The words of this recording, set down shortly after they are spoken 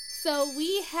So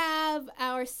we have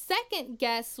our second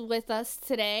guest with us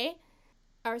today.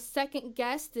 Our second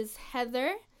guest is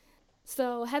Heather.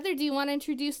 So Heather, do you want to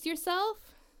introduce yourself?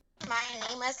 My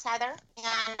name is Heather,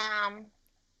 and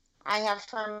I have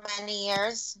for many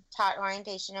years taught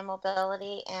orientation and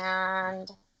mobility and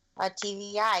a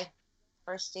TVI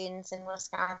for students in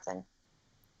Wisconsin.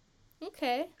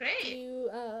 Okay. Great. Do you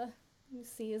let me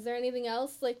see, is there anything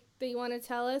else that you want to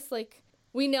tell us?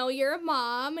 We know you're a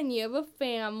mom and you have a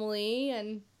family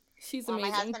and she's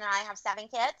amazing. My husband and I have 7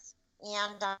 kids,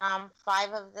 and 5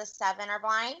 of the 7 are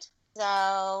blind.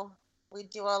 So we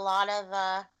do a lot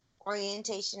of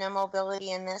orientation and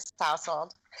mobility in this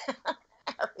household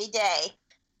every day.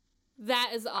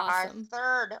 That is awesome.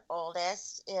 Our 3rd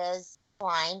oldest is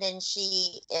blind, and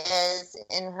she is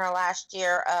in her last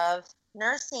year of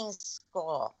nursing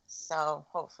school. So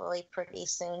hopefully pretty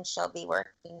soon she'll be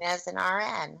working as an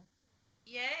RN.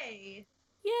 Yay.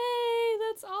 Yay,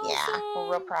 that's awesome. Yeah,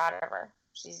 we're real proud of her.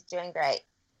 She's doing great.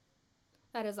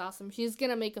 That is awesome. She's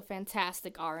going to make a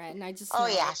fantastic RN. Oh,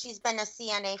 yeah. She's been a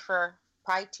CNA for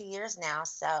probably 2 years now,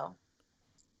 so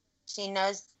she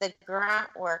knows the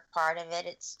grunt work part of it.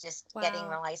 It's just getting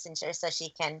the licensure so she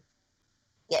can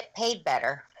get paid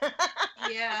better.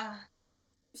 Yeah.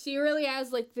 She really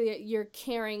has your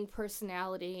caring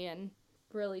personality and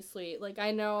really sweet.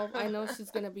 I know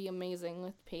she's going to be amazing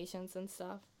with patients and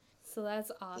stuff. So that's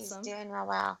awesome. He's doing real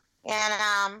well. And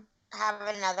I have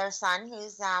another son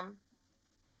who's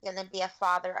going to be a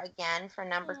father again for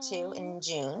number 2 in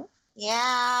June.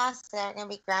 Yeah, so going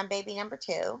to be grandbaby number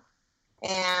 2.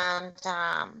 And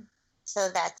so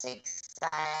that's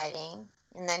exciting.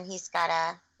 And then he's got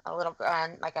a little,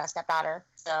 a stepdaughter.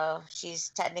 So she's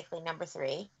technically number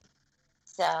 3.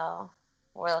 So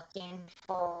we're looking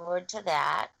forward to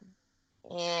that.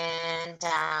 And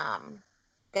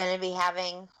going to be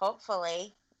having,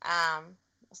 hopefully,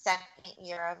 second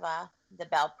year of the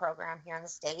Bell program here in the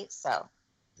States. So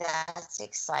that's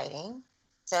exciting.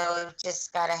 So we've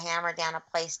just got to hammer down a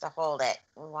place to hold it.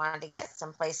 We wanted to get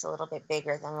someplace a little bit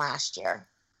bigger than last year.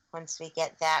 Once we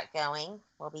get that going,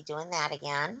 we'll be doing that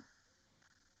again.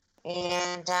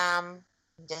 And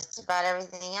just about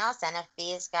everything else.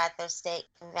 NFB has got their state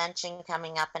convention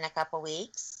coming up in a couple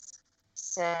weeks.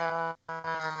 So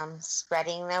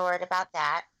spreading the word about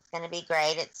that. It's going to be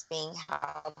great. It's being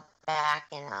held back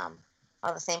in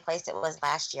the same place it was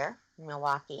last year, in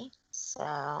Milwaukee.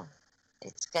 So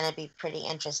it's going to be pretty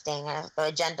interesting. The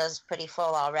agenda's pretty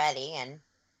full already, and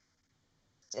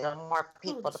still more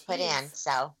people to put in.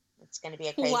 So it's going to be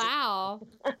a crazy. Wow.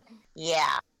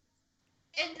 Yeah.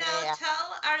 And now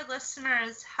tell our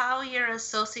listeners how you're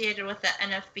associated with the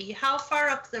NFB. How far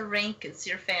up the rank is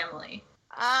your family?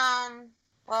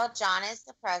 Well, John is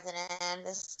the president of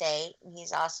the state, and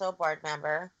he's also a board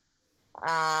member.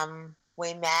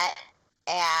 We met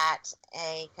at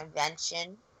a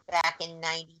convention back in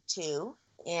 92,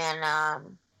 and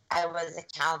I was a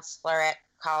counselor at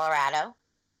Colorado,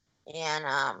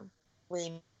 and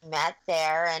we met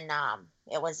there, and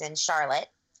it was in Charlotte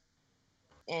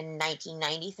in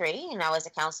 1993, and I was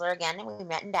a counselor again, and we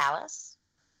met in Dallas.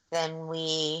 Then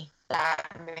we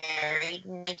got married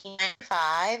in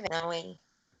 1995, and then we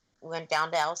went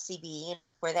down to LCB and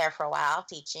were there for a while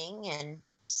teaching, and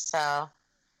so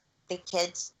the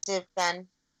kids have been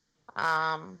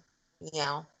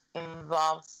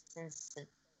involved since the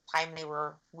time they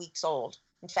were weeks old.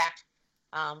 In fact,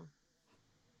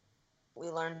 we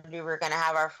learned we were going to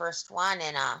have our first one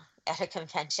at a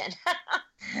convention.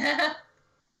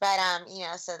 But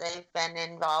so they've been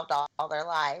involved all their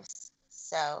lives.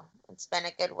 So it's been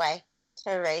a good way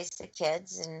to raise the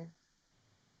kids, and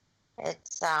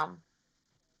it's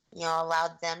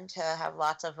allowed them to have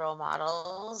lots of role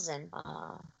models and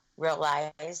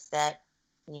realize that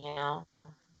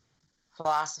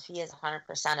philosophy is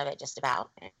 100% of it, just about,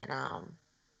 and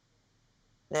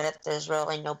that there's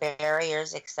really no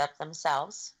barriers except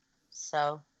themselves.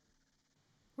 So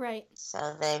right.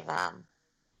 So they've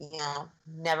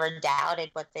never doubted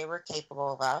what they were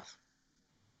capable of.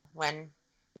 When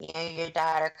your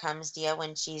daughter comes to you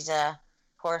when she's a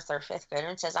 4th or 5th grader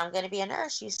and says, "I'm going to be a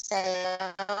nurse," you say,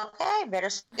 "Okay, better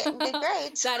get good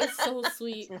grades." That is so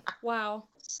sweet. Wow.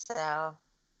 So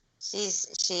she's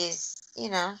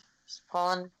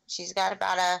pulling. She's got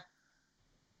about a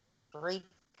 3.8,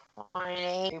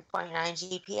 3.9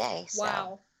 GPA. So.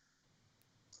 Wow.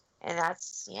 And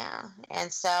that's,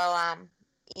 and so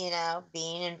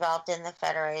being involved in the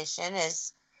Federation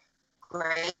is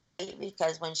great,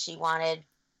 because when she wanted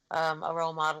a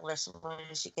role model or someone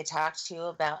she could talk to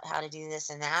about how to do this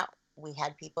and that, we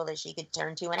had people that she could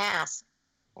turn to and ask.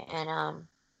 And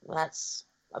that's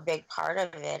a big part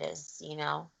of it, is,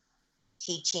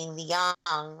 teaching the young,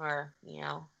 or,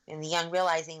 and the young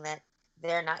realizing that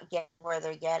they're not getting where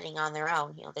they're getting on their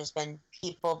own. There's been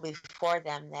people before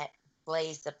them that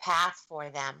blazed the path for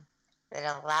them,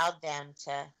 that allowed them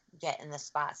to get in the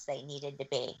spots they needed to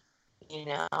be.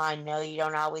 I know you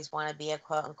don't always want to be a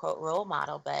quote unquote role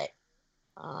model, but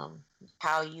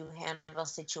how you handle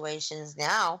situations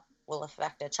now will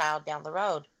affect a child down the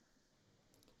road.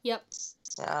 Yep.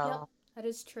 So. Yep, that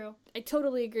is true. I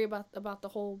totally agree about the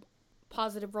whole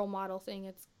positive role model thing.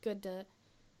 It's good to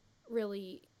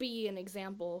really be an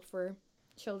example for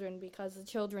children, because the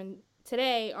children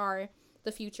today are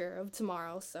the future of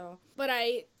tomorrow. So, but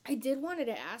I did wanted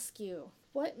to ask you,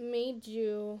 what made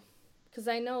you, because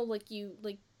I know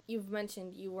you've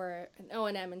mentioned you were an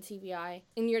O&M and TVI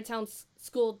in your town's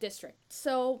school district.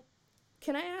 So,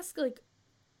 can I ask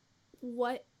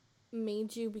what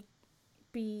made you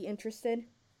be interested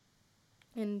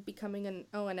in becoming an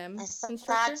O&M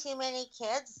instructor? I saw too many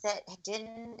kids that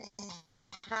didn't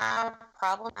have a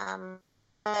problem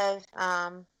of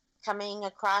coming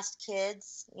across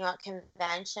kids, at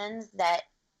conventions that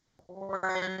were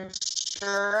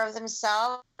unsure of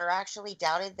themselves or actually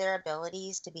doubted their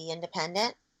abilities to be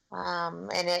independent. And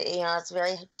it's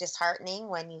very disheartening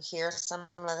when you hear some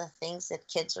of the things that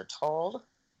kids are told,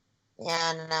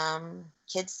 and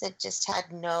kids that just had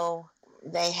no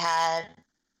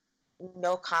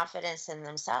confidence in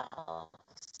themselves.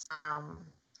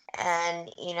 And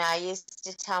I used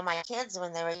to tell my kids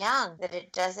when they were young that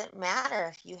it doesn't matter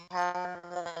if you have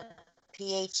a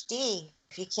PhD.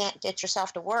 If you can't get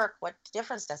yourself to work, what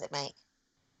difference does it make?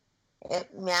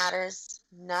 It matters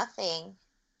nothing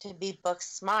to be book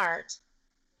smart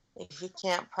if you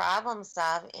can't problem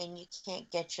solve and you can't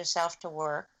get yourself to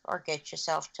work, or get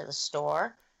yourself to the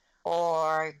store,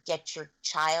 or get your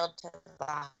child to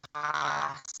the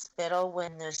hospital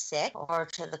when they're sick, or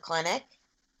to the clinic.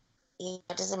 It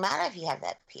doesn't matter if you have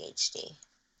that PhD.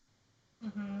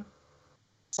 Mm-hmm.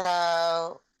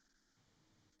 So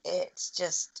it's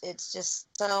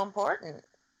just so important.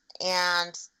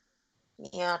 And,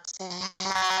 to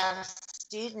have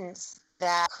students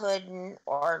that couldn't,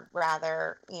 or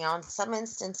rather, in some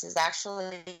instances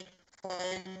actually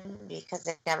couldn't because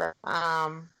they never,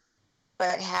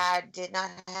 but did not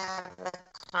have the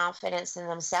confidence in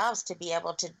themselves to be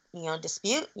able to,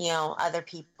 dispute, other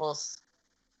people's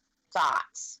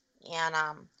thoughts. And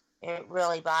it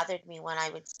really bothered me when I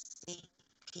would see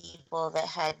people that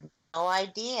had no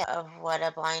idea of what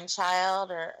a blind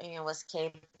child or was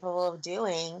capable of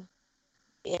doing,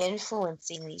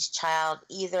 influencing these child,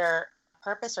 either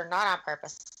purpose or not on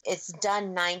purpose. It's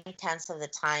done 9/10 of the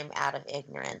time out of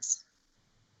ignorance.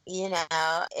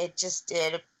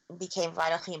 It became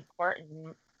vitally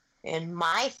important in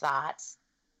my thoughts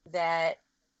that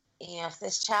if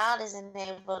this child isn't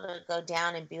able to go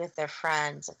down and be with their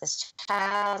friends, if this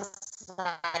child's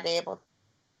not able to go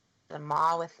to the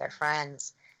mall with their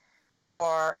friends,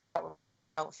 or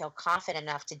don't feel confident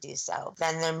enough to do so,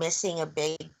 then they're missing a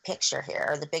big picture here,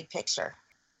 or the big picture.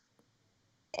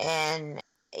 And,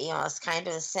 it's kind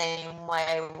of the same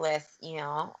way with,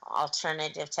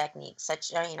 alternative techniques,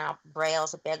 such,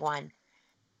 Braille's a big one.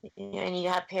 And you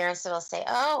have parents that will say,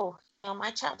 oh,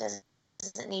 my child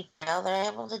doesn't need Braille,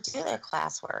 they're able to do their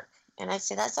classwork. And I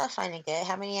say, that's not fine and good.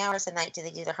 How many hours a night do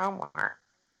they do their homework?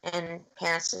 And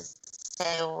parents just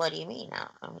say, well, what do you mean?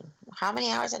 How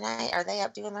many hours a night are they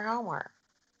up doing their homework?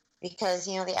 Because,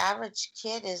 the average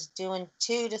kid is doing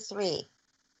 2 to 3.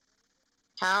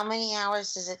 How many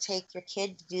hours does it take your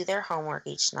kid to do their homework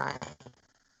each night?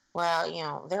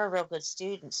 Well, they're a real good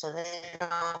student, so they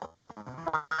don't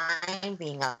mind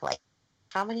being up late.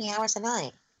 How many hours a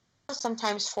night?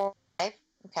 Sometimes 4 or 5.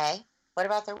 Okay. What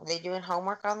about they doing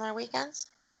homework on their weekends?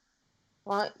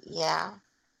 Well, yeah.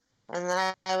 And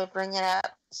then I would bring it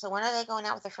up. So when are they going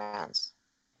out with their friends?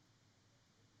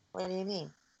 What do you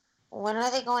mean? When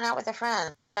are they going out with their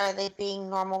friends? Are they being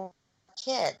normal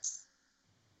kids?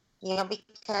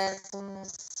 Because I'm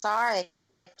sorry,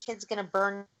 a kid's going to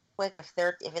burn quick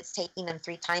if it's taking them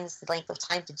 3 times the length of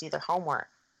time to do their homework.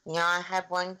 I had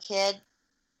one kid,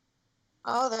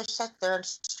 they're a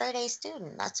straight A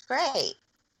student. That's great.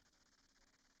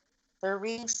 They're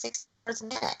reading 6 words a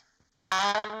minute.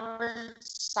 Average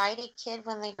sighted kid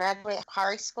when they graduate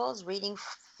high school is reading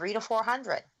 300 to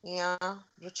 400.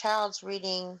 Your child's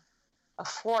reading a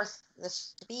fourth the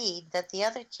speed that the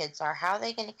other kids are. How are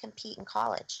they going to compete in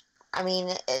college? I mean,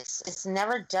 it's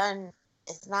never done.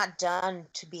 It's not done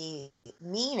to be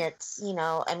mean. It's,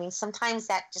 sometimes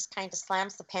that just kind of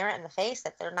slams the parent in the face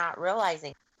that they're not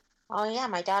realizing. Oh, yeah,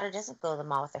 my daughter doesn't go to the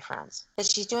mall with her friends, but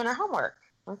she's doing her homework.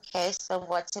 Okay, so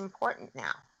what's important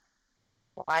now?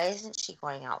 Why isn't she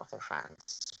going out with her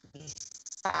friends?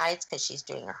 Besides because she's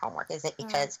doing her homework. Is it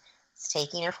because it's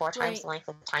taking her 4 times the length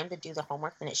of time to do the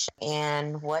homework than it should?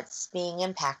 And what's being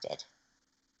impacted?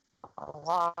 A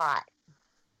lot.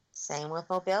 Same with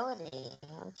mobility.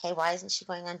 Okay, why isn't she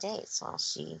going on dates? Well,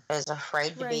 she was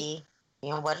afraid to be,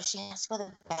 what if she has to go to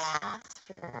the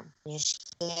bathroom? She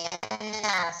can't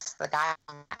ask the guy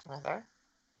with her.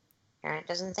 Parent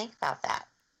doesn't think about that.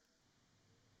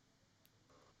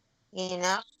 You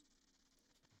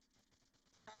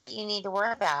need to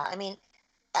worry about. I mean,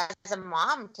 as a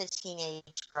mom to teenage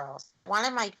girls, I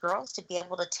wanted my girls to be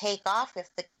able to take off if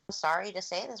I'm sorry to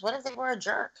say this, what if they were a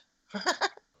jerk?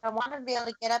 I want them to be able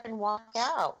to get up and walk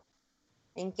out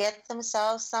and get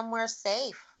themselves somewhere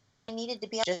safe. I needed to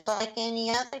be just like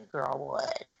any other girl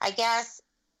would. I guess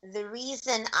the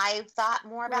reason I thought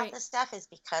more about this stuff is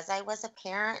because I was a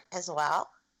parent as well.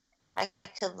 I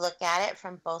could look at it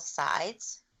from both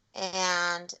sides,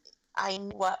 and I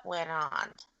knew what went on,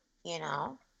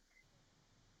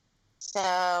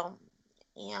 So,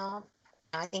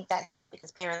 I think that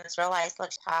because parents realize,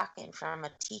 let's talking from a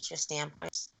teacher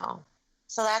standpoint.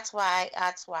 So that's why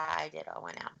I did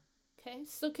O&M. Okay,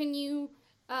 so can you,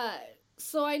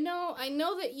 so I know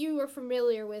that you are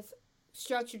familiar with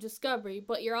structured discovery,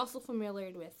 but you're also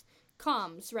familiar with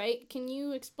COMS, right? Can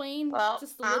you explain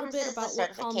just a little bit about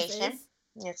what COMS is?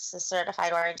 It's the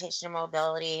Certified Orientation and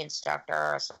Mobility Instructor,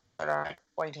 or Certified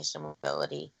Orientation and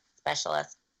Mobility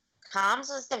Specialist. COMS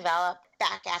was developed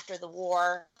back after the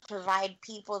war to provide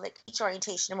people that teach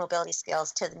orientation and mobility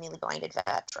skills to the newly blinded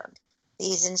veterans.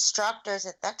 These instructors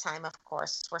at that time, of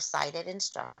course, were sighted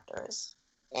instructors,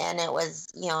 and it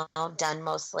was, done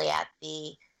mostly at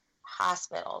the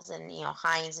hospitals, and,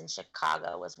 Hines in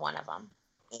Chicago was one of them.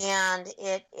 And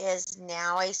it is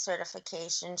now a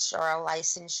certification or a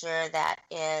licensure that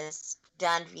is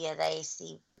done via the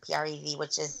ACPREV,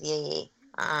 which is the,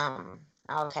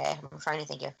 okay, I'm trying to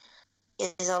think here.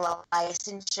 It is a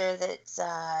licensure that's,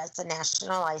 it's a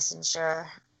national licensure.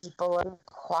 People are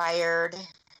required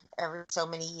every so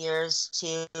many years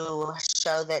to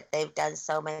show that they've done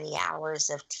so many hours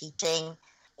of teaching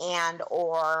and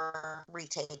or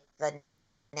retake the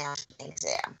national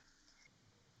exam.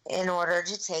 In order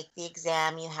to take the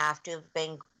exam, you have to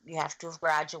have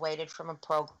graduated from a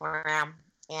program,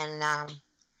 and I'm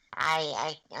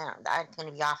going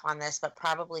to be off on this, but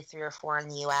probably 3 or 4 in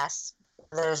the U.S.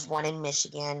 There's one in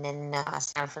Michigan and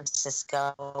San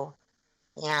Francisco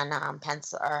and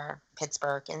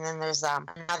Pittsburgh, and then there's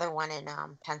another one in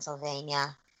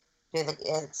Pennsylvania.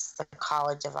 It's the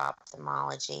College of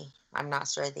Ophthalmology. I'm not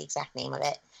sure the exact name of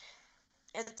it.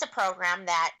 It's a program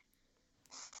that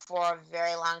for a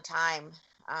very long time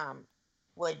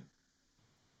but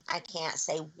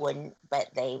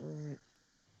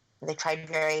they tried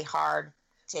very hard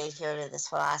to adhere to this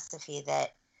philosophy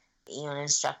that an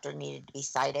instructor needed to be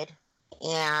sighted,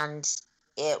 and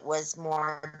it was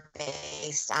more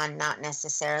based on not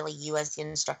necessarily you as the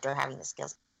instructor having the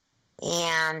skills.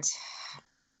 And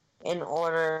in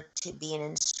order to be an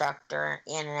instructor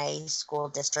in a school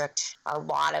district, a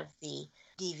lot of the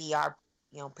DVR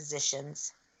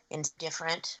positions in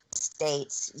different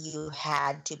states, you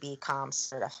had to be COMS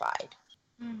certified.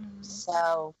 Mm-hmm.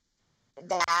 So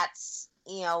that's,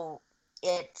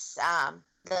 it's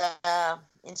the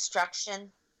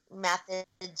instruction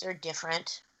methods are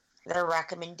different. The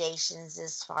recommendations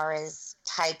as far as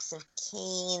types of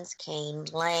canes, cane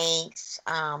lengths,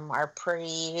 are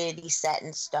pretty set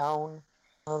in stone.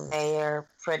 They are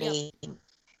pretty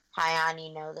high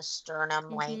on, the sternum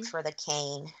length for the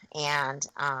cane, and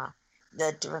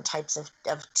the different types of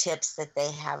tips that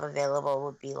they have available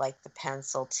would be like the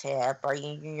pencil tip or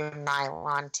your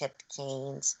nylon tipped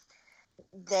canes.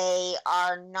 They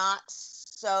are not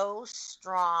so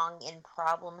strong in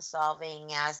problem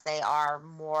solving as they are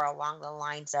more along the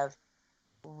lines of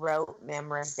route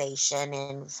memorization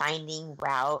and finding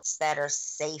routes that are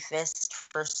safest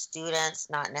for students,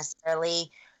 not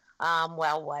necessarily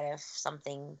what if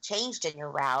something changed in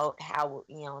your route, how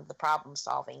the problem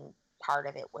solving part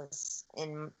of it was,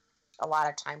 in a lot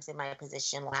of times in my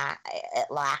position,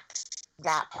 it lacked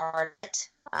that part of it.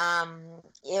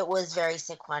 It was very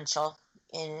sequential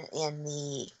in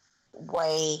the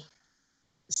way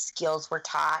skills were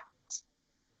taught.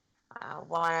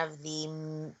 One of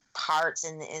the parts,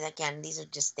 and again, these are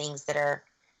just things that are,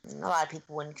 a lot of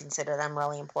people wouldn't consider them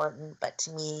really important, but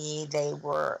to me,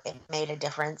 it made a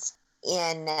difference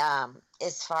in,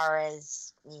 as far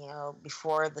as,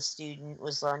 before the student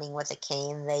was learning with a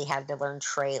cane, they had to learn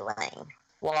trailing,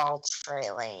 wall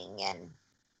trailing, and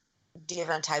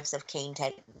different types of cane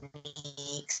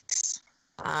techniques,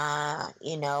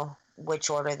 which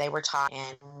order they were taught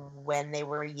and when they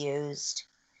were used.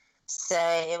 So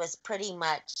it was pretty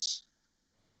much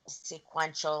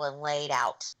sequential and laid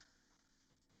out.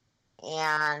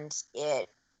 And it,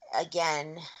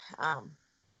 again,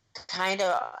 kind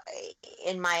of,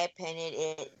 in my opinion,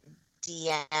 it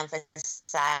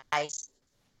de-emphasized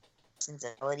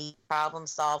the ability to problem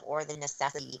solve or the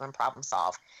necessity to even problem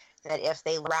solve. That if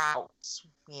they route,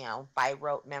 by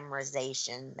rote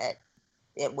memorization, that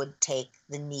it would take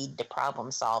the need to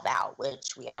problem solve out,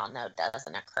 which we all know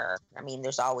doesn't occur. I mean,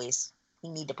 there's always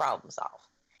you need to problem solve.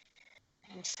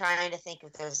 I'm trying to think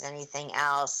if there's anything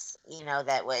else,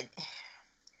 that would.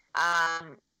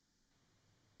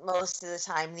 Most of the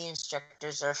time, the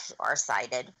instructors are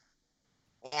sighted,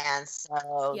 and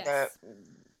so Yes.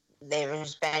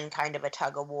 there's been kind of a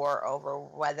tug of war over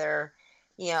whether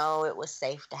it was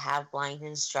safe to have blind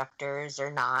instructors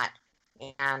or not,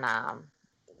 and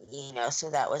so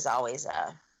that was always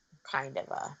a kind of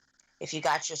a, if you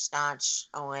got your staunch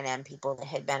O&M people that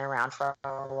had been around for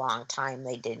a long time,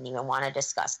 they didn't even want to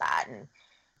discuss that. And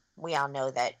we all know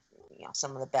that,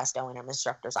 some of the best O&M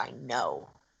instructors I know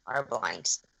are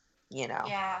blind,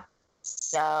 Yeah.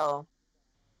 So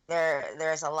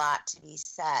there's a lot to be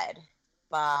said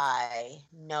by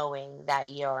knowing that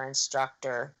your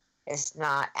instructor is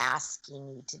not asking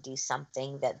you to do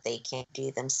something that they can't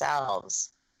do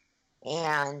themselves.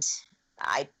 And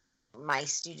my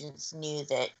students knew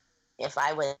that if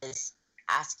I was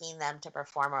asking them to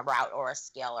perform a route or a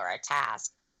skill or a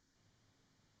task,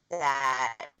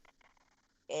 that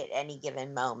at any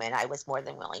given moment, I was more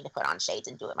than willing to put on shades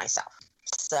and do it myself.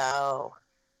 So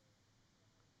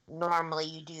normally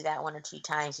you do that 1 or 2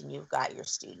 times and you've got your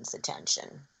students'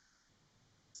 attention.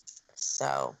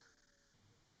 So,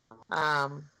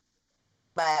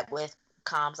 but with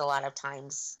comms, a lot of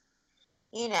times,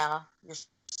 your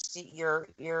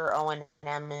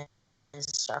O&M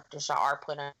instructors are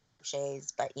put on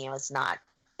shades, but it's not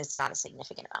a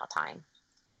significant amount of time.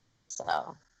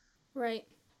 So Right.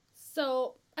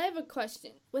 So I have a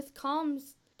question. With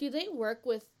comms, do they work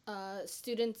with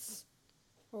students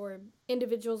or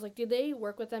individuals? Like, do they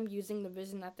work with them using the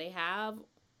vision that they have,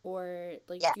 or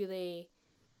like, yeah. do they?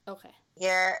 Okay.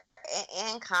 You're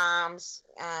in comms.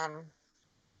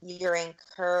 You're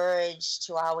encouraged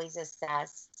to always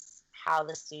assess how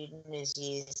the student is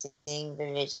using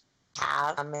the vision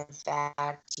have. In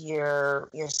fact,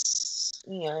 you're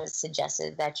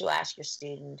suggested that you ask your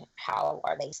student, how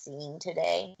are they seeing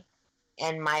today?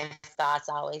 And my thoughts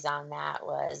always on that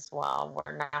was, well,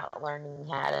 we're not learning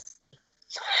how to see.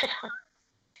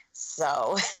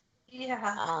 So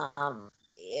yeah,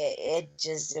 it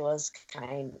was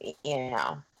kind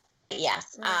of,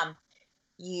 yes. Right.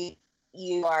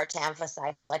 You are to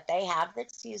emphasize what they have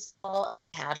that's useful,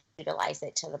 how to utilize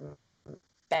it to the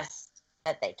best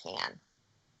that they can.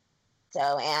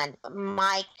 So, and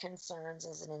my concerns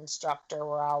as an instructor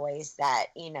were always that,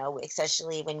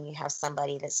 especially when you have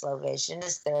somebody that's low vision,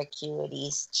 is their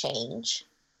acuities change,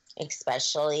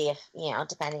 especially if,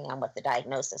 depending on what the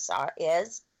diagnosis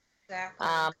is. exactly.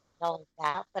 All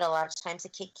that, but a lot of times a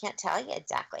kid can't tell you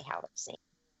exactly how they're seeing,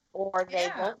 or they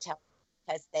won't tell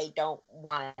because they don't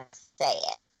want to say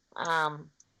it.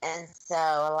 And so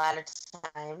a lot of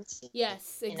times,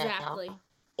 Yes, exactly.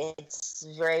 It's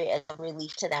a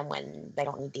relief to them when they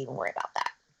don't need to even worry about that.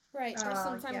 Right. Or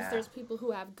sometimes there's people who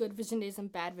have good vision days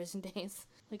and bad vision days.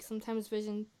 Like sometimes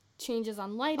vision changes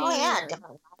on lighting. Oh yeah,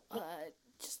 or,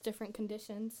 just different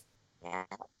conditions. Yeah.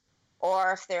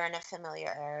 Or if they're in a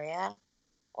familiar area,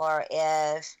 or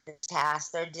if the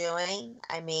task they're doing,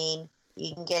 I mean,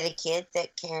 you can get a kid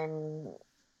that can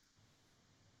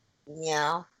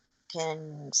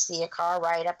see a car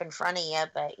right up in front of you,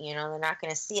 but, they're not going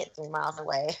to see it 3 miles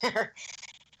away.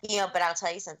 But I'll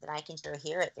tell you something, I can sure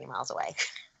hear it 3 miles away.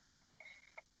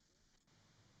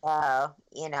 So,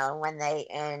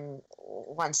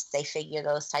 once they figure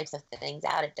those types of things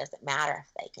out, it doesn't matter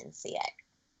if they can see it.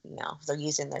 If they're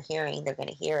using their hearing, they're going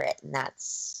to hear it, and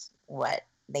that's what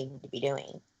they need to be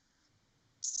doing.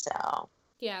 So.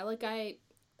 Yeah, like I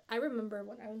remember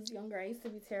when I was younger, I used to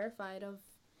be terrified of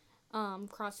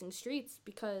crossing streets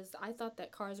because I thought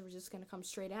that cars were just going to come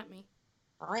straight at me.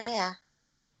 Oh, yeah.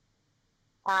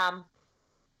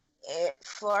 It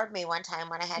floored me one time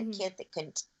when I had a kid that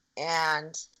couldn't,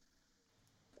 and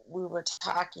we were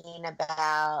talking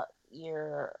about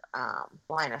your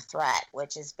line of threat,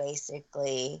 which is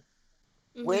basically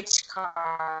which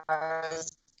car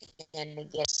is going to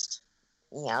get, is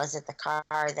it the car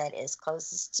that is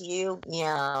closest to you,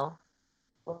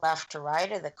 left to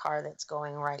right, or the car that's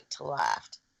going right to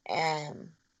left? And,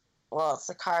 well, it's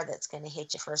the car that's going to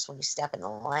hit you first when you step in the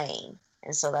lane.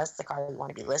 And so that's the car you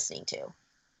want to be listening to.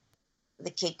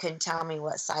 The kid couldn't tell me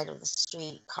what side of the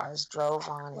street cars drove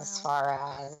on, as far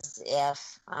as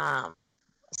if,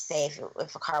 say,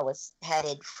 if a car was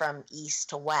headed from east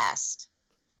to west,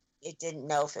 it didn't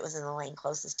know if it was in the lane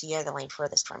closest to you or the lane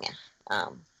furthest from you.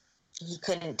 He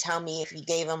couldn't tell me if you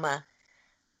gave him a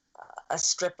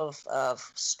strip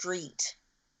of street,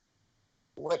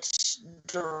 which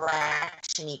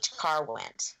direction each car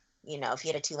went. You know, if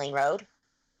you had a 2-lane road.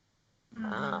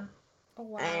 Oh,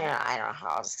 wow. I don't know how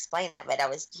I'll explain it, but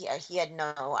he had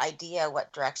no idea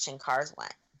what direction cars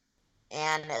went.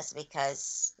 And it's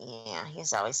because, he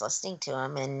was always listening to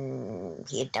him, and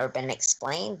he had never been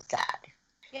explained that.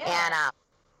 Yeah. And,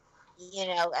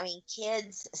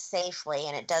 kids safely,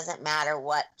 and it doesn't matter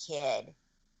what kid.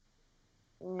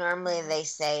 Normally they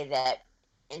say that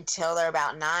until they're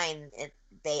about 9,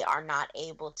 they are not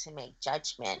able to make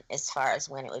judgment as far as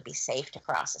when it would be safe to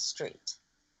cross a street.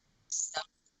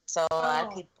 So a lot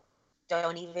of people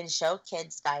don't even show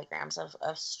kids diagrams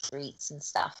of streets and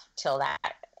stuff till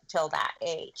that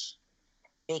age,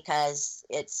 because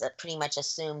it's pretty much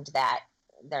assumed that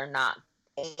they're not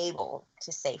able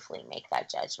to safely make that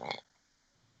judgment.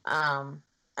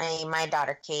 My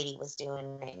daughter Katie was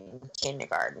doing it in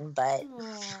kindergarten, but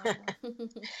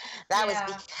that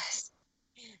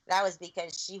was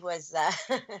because she was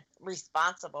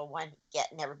responsible one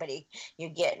getting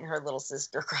her little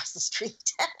sister across the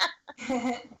street.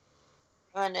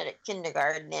 Going at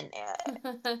kindergarten, and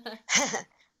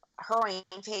her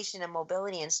orientation and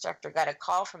mobility instructor got a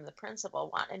call from the principal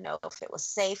wanting to know if it was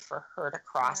safe for her to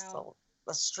cross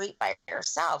the street by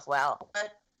herself. Well,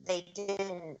 what they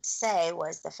didn't say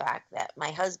was the fact that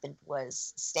my husband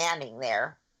was standing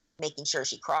there making sure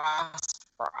she crossed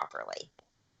properly.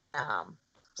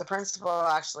 The principal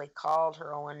actually called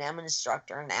her O&M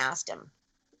instructor and asked him,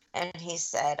 and he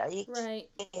said, "Are you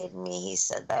kidding me?" He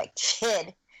said, "That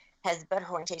kid has better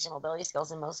orientation and mobility skills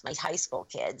than most of my high school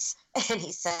kids." And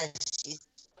he said, "She's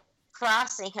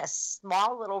crossing a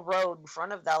small little road in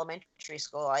front of the elementary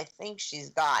school. I think she's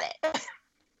got it."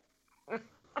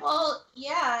 Well,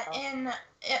 yeah, and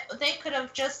they could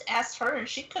have just asked her, and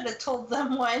she could have told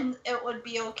them when it would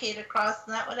be okay to cross,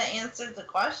 and that would have answered the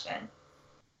question.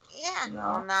 Yeah,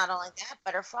 well, not only that,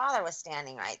 but her father was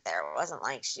standing right there. It wasn't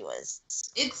like she was...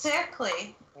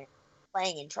 Exactly.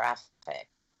 ...playing in traffic.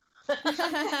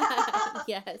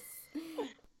 Yes.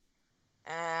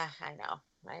 I know.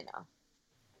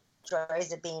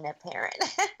 Joys of being a parent.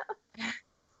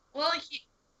 Well,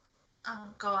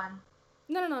 go on.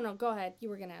 No. Go ahead. You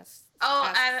were gonna ask.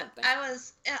 I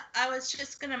was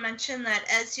just gonna mention that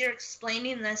as you're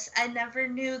explaining this, I never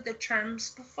knew the terms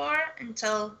before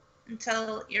until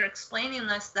you're explaining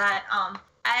this. That I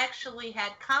actually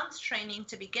had comms training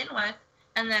to begin with,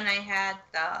 and then I had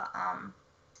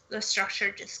the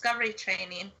structured discovery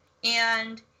training,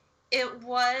 and it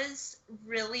was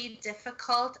really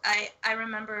difficult. I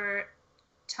remember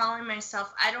telling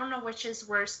myself, I don't know which is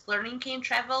worse, learning cane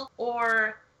travel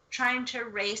or trying to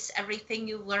erase everything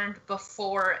you learned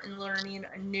before and learning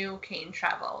a new cane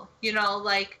travel. You know,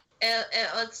 like it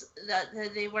was that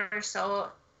they were so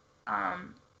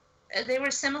they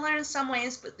were similar in some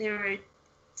ways, but they were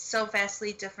so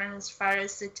vastly different as far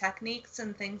as the techniques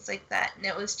and things like that. And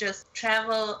it was just,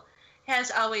 travel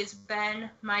has always been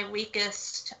my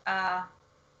weakest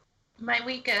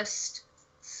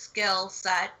skill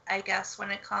set, I guess, when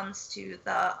it comes to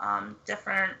the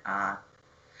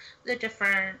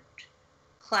different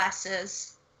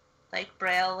classes like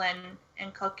Braille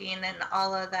and cooking and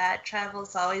all of that.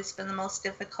 Travel's always been the most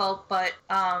difficult, but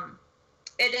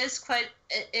it is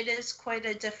quite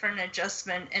a different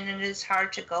adjustment, and it is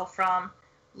hard to go from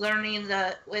learning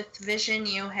with vision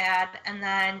you had, and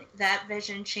then that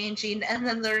vision changing, and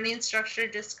then learning structured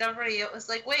discovery. It was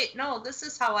like, wait, no, this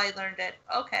is how I learned it.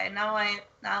 Okay, now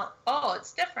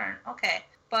it's different. Okay.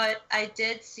 But I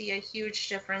did see a huge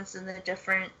difference in the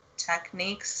different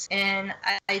techniques, and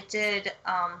I did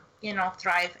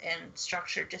thrive in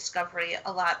structured discovery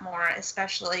a lot more,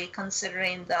 especially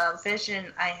considering the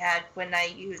vision I had when I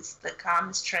used the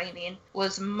comms training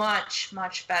was much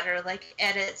better, like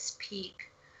at its peak,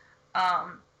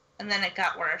 and then it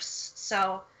got worse.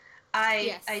 So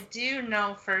I do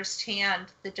know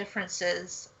firsthand the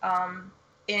differences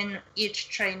in each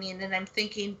training, and I'm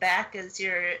thinking back as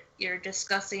you're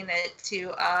discussing it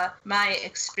to my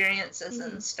experiences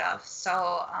and stuff.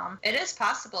 So it is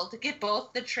possible to get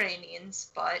both the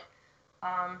trainings, but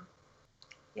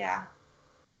yeah.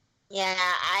 Yeah,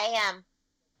 I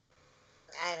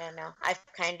don't know.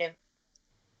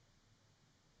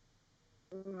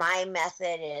 My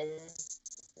method is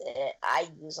I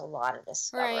use a lot of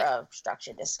Right.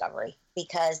 structured discovery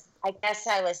because I guess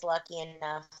I was lucky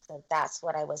enough that that's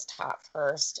what I was taught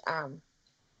first.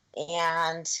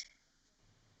 And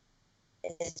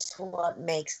it's what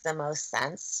makes the most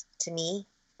sense to me.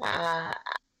 Uh,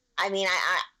 I mean,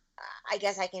 I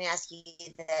guess I can ask you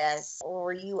this.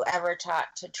 Were you ever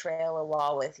taught to trail a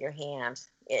wall with your hand?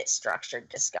 It's structured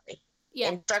discovery. Yeah.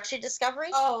 In structured discovery?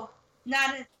 Oh, no.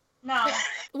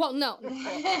 Well, no.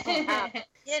 I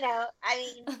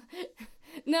mean,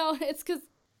 No, it's because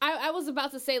I was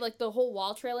about to say, like, the whole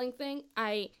wall trailing thing.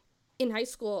 In high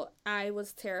school, I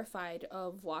was terrified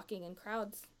of walking in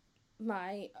crowds.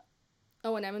 My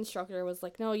O&M instructor was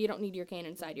like, no, you don't need your cane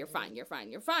inside. You're fine. You're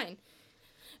fine. You're fine.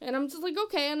 And I'm just like,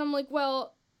 okay. And I'm like,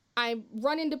 well, I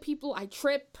run into people. I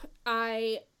trip.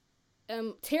 I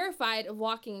am terrified of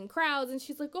walking in crowds. And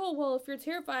she's like, oh, well, if you're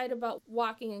terrified about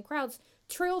walking in crowds,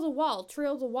 trail the wall.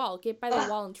 Trail the wall. Get by the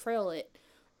wall and trail it.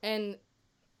 And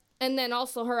then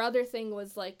also her other thing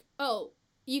was like, oh,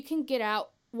 you can get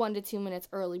out 1 to 2 minutes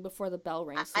early before the bell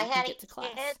rings so I you had can get to a class.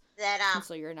 kid that And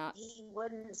so you're not. he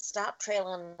wouldn't stop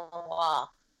trailing the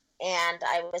wall. And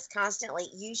I was constantly,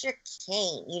 use your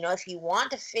cane. If you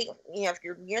want to figure, if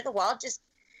you're near the wall, just,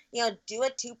 do a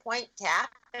 2-point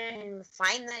tap and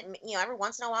find that, every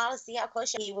once in a while to see how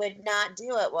close he would not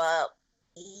do it. Well,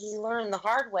 he learned the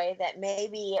hard way that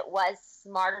maybe it was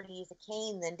smarter to use a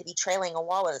cane than to be trailing a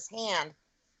wall with his hand.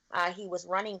 He was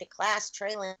running to class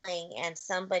trailing, and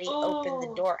somebody opened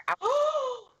the door out.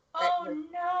 Oh,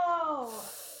 no.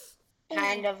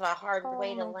 Kind of a hard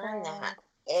way to learn that.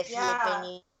 If he had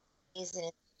been using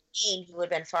a cane, he would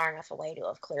have been far enough away to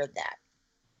have cleared that.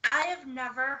 I have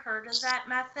never heard of that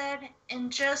method,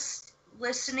 and just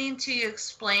listening to you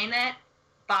explain it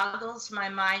boggles my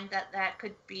mind that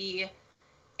could be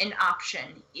an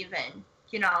option even.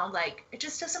 It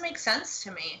just doesn't make sense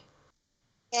to me.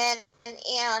 And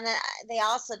they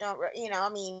also don't, I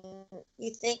mean,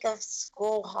 you think of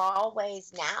school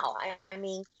hallways now. I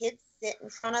mean, kids sit in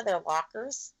front of their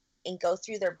lockers and go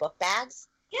through their book bags.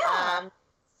 Yeah.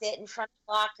 Sit in front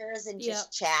of lockers and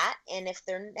just chat. And if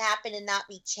they're happen to not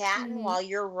be chatting while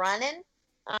you're running,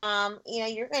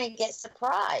 you're going to get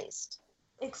surprised.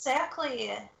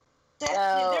 Exactly.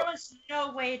 There was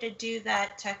no way to do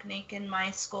that technique in my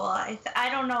school. I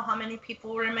don't know how many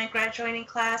people were in my graduating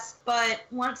class, but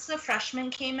once the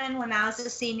freshmen came in when I was a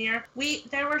senior,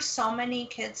 there were so many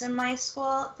kids in my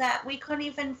school that we couldn't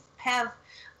even have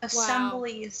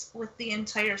assemblies with the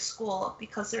entire school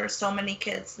because there were so many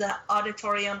kids. The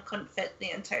auditorium couldn't fit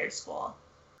the entire school.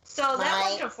 So that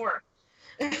wouldn't have worked.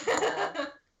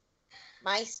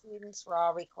 My students were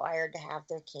all required to have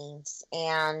their canes,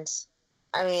 and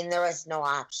I mean, there was no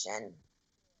option.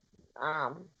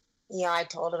 I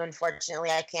told them, unfortunately,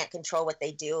 I can't control what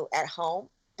they do at home,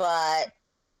 but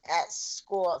at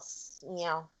school,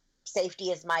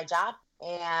 safety is my job,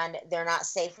 and they're not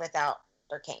safe without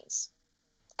their canes.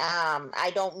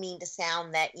 I don't mean to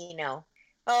sound that,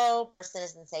 person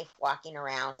isn't safe walking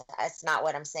around. That's not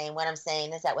what I'm saying. What I'm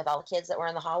saying is that with all the kids that were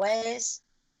in the hallways,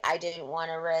 I didn't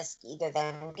want to risk either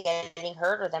them getting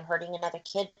hurt or them hurting another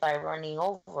kid by running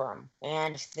over them.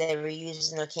 And if they were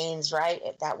using their canes right,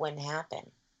 that wouldn't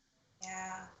happen.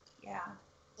 Yeah.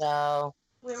 So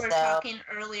we were talking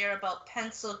earlier about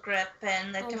pencil grip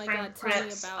and the different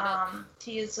grips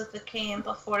to use with the cane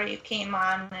before you came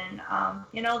on. And,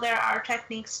 there are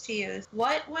techniques to use.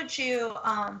 What would you,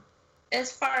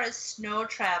 as far as snow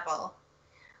travel,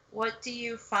 what do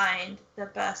you find the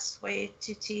best way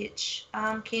to teach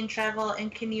cane travel? And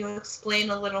can you explain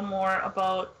a little more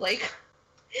about,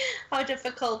 how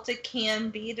difficult it can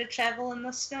be to travel in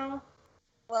the snow?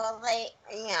 Well,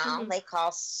 they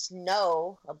call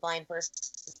snow a blind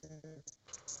person's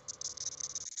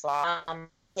fall.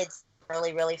 It's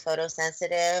really, really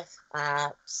photosensitive.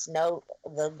 Snow,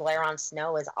 the glare on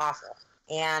snow is awful.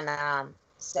 And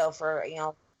so for,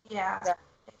 a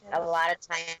lot of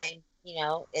time,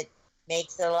 it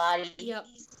makes it a lot easier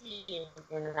if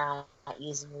you're not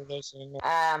using your vision.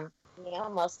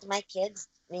 Most of my kids,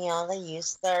 they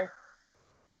use their,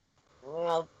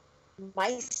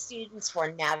 my students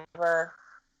were never,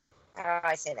 how do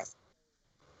I say this?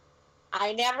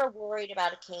 I never worried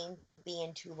about a cane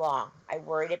being too long. I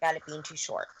worried about it being too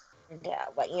short. And,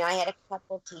 I had a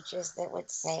couple of teachers that would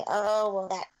say, oh, well,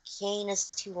 that cane is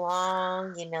too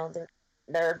long.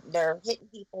 They're hitting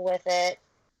people with it.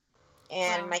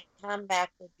 And my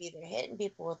comeback would be they're hitting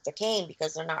people with the cane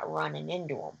because they're not running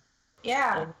into them.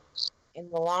 Yeah. And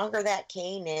the longer that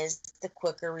cane is, the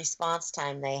quicker response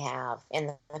time they have.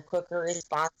 And the quicker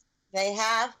response they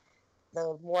have,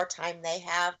 the more time they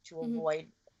have to avoid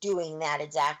doing that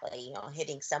exactly,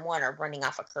 hitting someone or running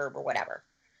off a curb or whatever.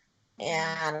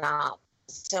 And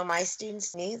so my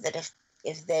students knew that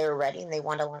if they were ready and they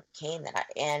wanted to learn cane,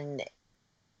 and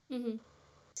Mm-hmm.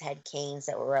 had canes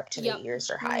that were up to their Yep. ears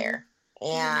or Mm-hmm. higher.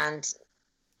 And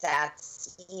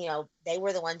that's, they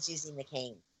were the ones using the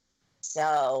cane.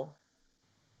 So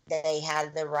they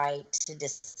had the right to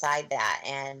decide that.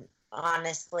 And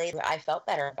honestly, I felt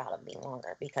better about it being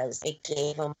longer because it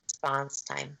gave them response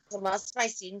time. So most of my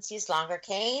students use longer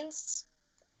canes.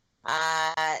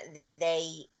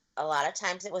 They a lot of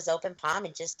times it was open palm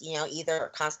and just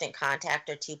either constant contact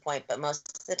or 2-point, but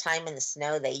most of the time in the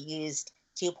snow they used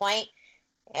 2-point.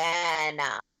 And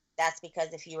that's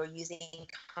because if you were using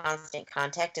constant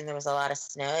contact and there was a lot of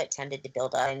snow, it tended to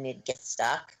build up and it'd get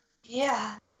stuck.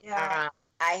 Yeah. I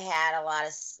had a lot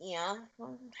of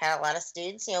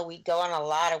students. We'd go on a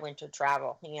lot of winter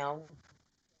travel.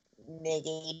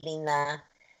 Negating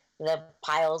the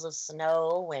piles of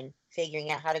snow and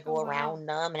figuring out how to go around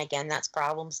them. And again, that's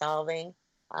problem solving.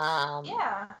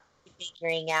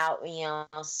 Figuring out,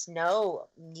 snow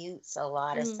mutes a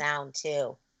lot of sound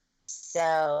too.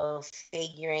 So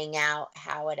figuring out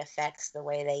how it affects the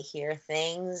way they hear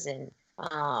things and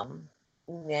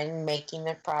then making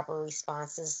the proper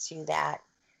responses to that.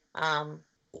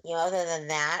 Other than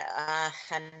that,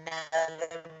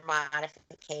 another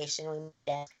modification,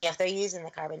 if they're using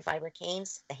the carbon fiber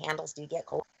canes, the handles do get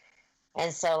cold.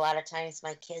 And so a lot of times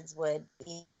my kids would,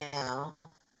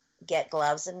 get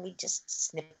gloves and we just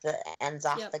snip the ends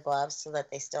off the gloves so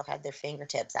that they still had their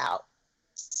fingertips out.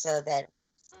 So that,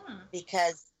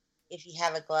 because if you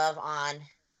have a glove on,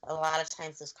 a lot of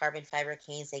times those carbon fiber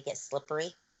canes, they get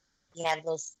slippery. You have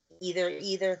those,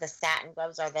 either the satin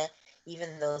gloves or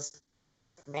even those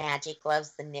magic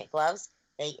gloves, the knit gloves.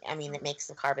 It makes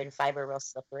the carbon fiber real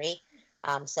slippery.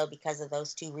 So because of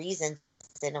those two reasons,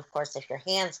 then of course, if your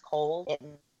hand's cold, it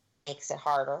makes it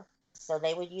harder. So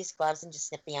they would use gloves and just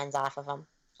snip the ends off of them.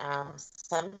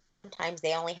 Sometimes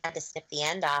they only had to snip the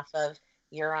end off of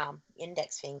your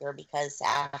index finger because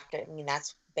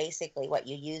that's basically what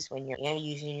you use when you're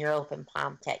using your open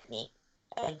palm technique.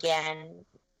 Again,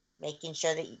 making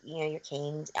sure that your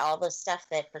canes, all the stuff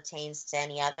that pertains to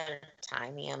any other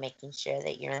time, making sure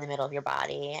that you're in the middle of your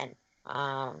body and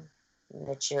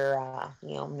that you're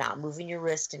not moving your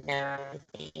wrist and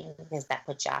everything because that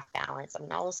puts you off balance.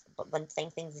 All those the same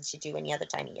things that you do any other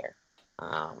time of year.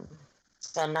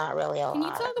 So not really a lot. Can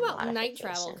you talk about night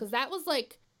travel? Because that was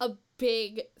like a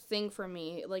big thing for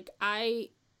me. Like I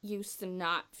used to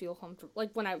not feel comfortable.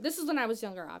 Like this is when I was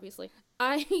younger, obviously.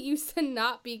 I used to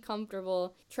not be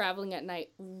comfortable traveling at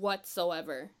night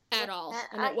whatsoever at all.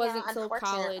 And it wasn't until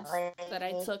college that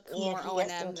I took more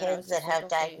O&M. Kids that have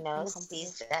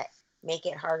diagnoses that make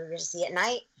it harder to see at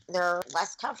night, they're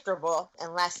less comfortable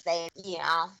unless they,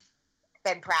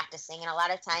 been practicing. And a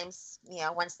lot of times,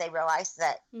 once they realize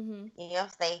that,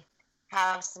 if they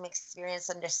have some experience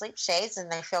under sleep shades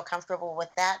and they feel comfortable with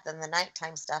that, then the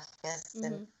nighttime stuff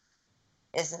isn't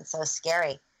so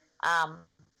scary.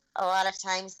 A lot of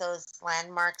times those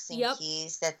landmarks and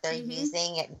keys that they're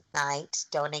using at night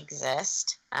don't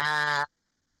exist. A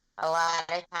lot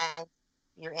of times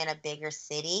you're in a bigger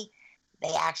city,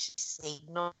 they actually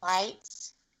signal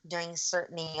lights during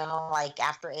certain, like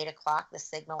after 8 o'clock, the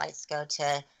signal lights go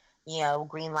to,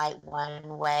 green light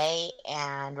one way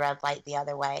and red light the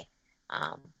other way,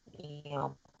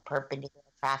 perpendicular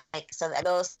traffic. So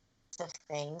those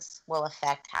things will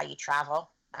affect how you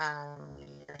travel.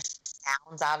 Your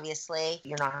sounds, obviously,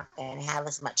 you're not going to have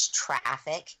as much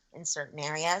traffic in certain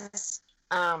areas.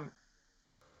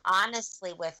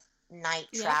 Honestly, with night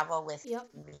travel with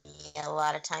me, a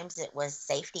lot of times it was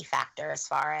safety factor as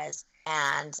far as,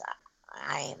 and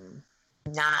I'm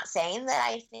not saying that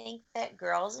I think that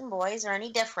girls and boys are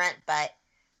any different, but,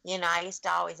 I used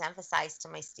to always emphasize to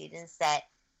my students that,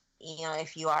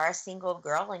 if you are a single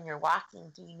girl and you're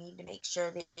walking, you need to make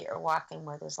sure that you're walking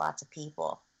where there's lots of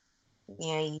people.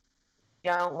 You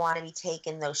don't want to be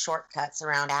taking those shortcuts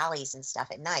around alleys and stuff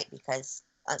at night because,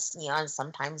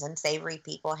 sometimes unsavory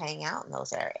people hang out in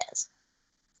those areas.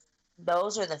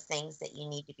 Those are the things that you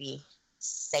need to be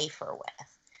safer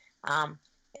with.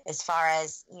 As far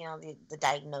as, the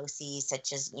diagnoses,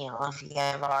 such as, if you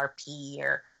have RP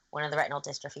or one of the retinal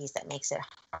dystrophies that makes it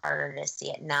harder to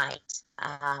see at night.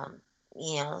 I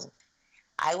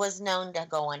was known to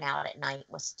going out at night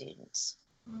with students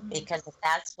because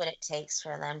that's what it takes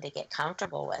for them to get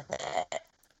comfortable with it.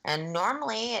 And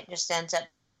normally it just ends up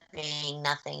being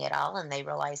nothing at all, and they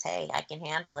realize, hey, I can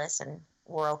handle this and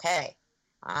we're okay.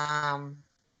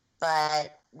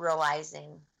 But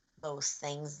realizing those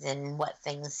things and what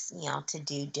things, to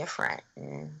do different.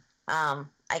 And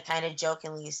I kind of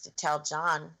jokingly used to tell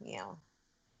John,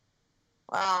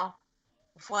 well,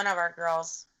 if one of our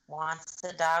girls wants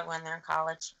a dog when they're in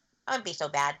college, it wouldn't be so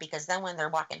bad because then when they're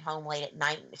walking home late at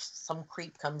night, if some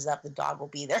creep comes up, the dog will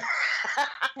be there.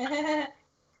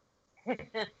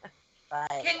 But,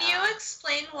 can you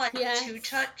explain what Yes.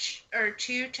 two-touch or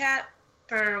two-tap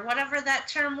or whatever that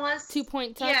term was?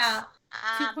 2-point touch. Yeah.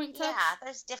 2-point touch. Yeah,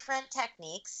 there's different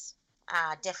techniques,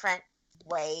 different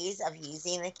ways of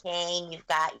using the cane. You've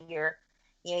got your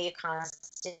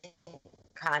constant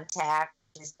contact,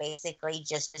 which is basically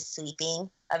just a sweeping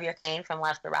of your cane from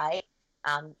left to right.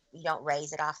 You don't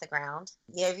raise it off the ground.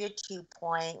 You have your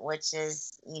 2-point, which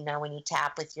is, when you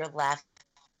tap with your left,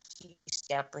 you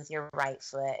step with your right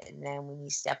foot, and then when you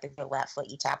step with your left foot,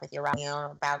 you tap with your right,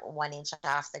 about 1 inch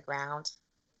off the ground,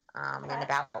 and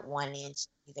about 1 inch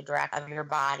the direct of your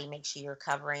body. Make sure you're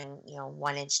covering,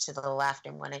 1 inch to the left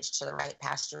and 1 inch to the right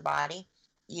past your body.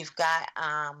 You've got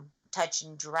touch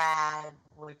and drag,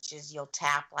 which is you'll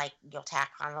tap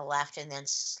on the left and then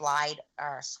slide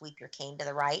or sweep your cane to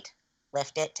the right,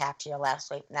 lift it, tap to your left,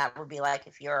 sweep. And that would be like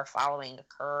if you're following a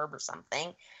curb or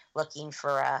something, looking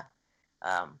for a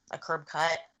curb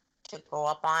cut to go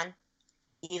up on.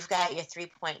 You've got your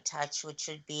 3-point touch, which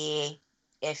would be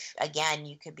if, again,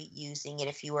 you could be using it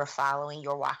if you're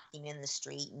walking in the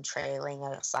street and trailing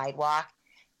a sidewalk.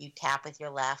 You tap with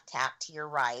your left, tap to your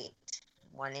right,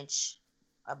 1 inch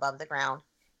above the ground,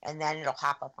 and then it'll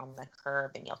hop up on the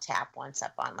curb, and you'll tap once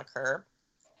up on the curb.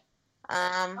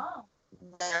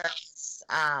 There's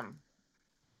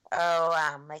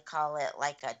they call it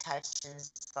like a touch and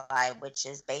slide, which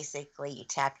is basically you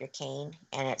tap your cane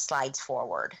and it slides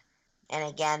forward. And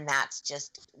again, that's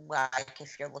just like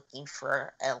if you're looking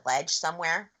for a ledge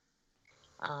somewhere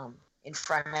in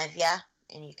front of you,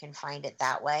 and you can find it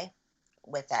that way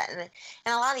with that. And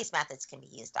a lot of these methods can be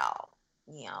used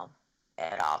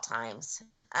at all times.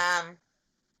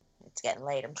 It's getting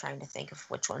late. I'm trying to think of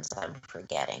which ones I'm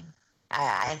forgetting.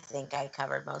 I think I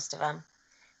covered most of them.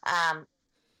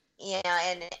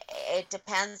 And it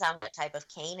depends on what type of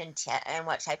cane and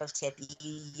what type of tip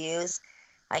you use.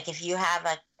 Like if you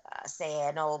have say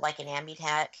an old, like an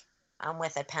Ambutech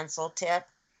with a pencil tip,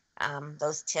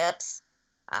 those tips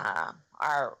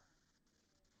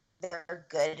they're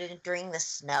good during the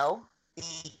snow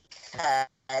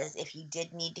because if you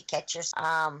did need to catch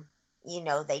yourself,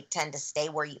 they tend to stay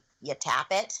where you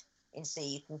tap it, and so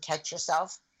you can catch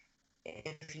yourself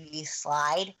if you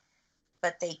slide.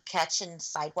 But they catch in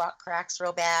sidewalk cracks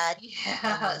real bad.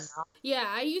 Yes. Yeah,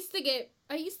 I used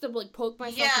to like poke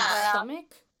myself in the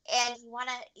stomach. And you want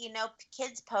to,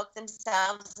 kids poke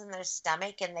themselves in their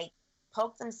stomach, and they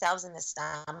poke themselves in the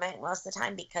stomach most of the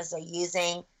time because they're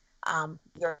using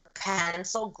your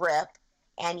pencil grip,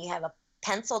 and you have a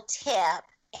pencil tip,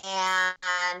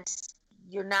 and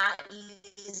you're not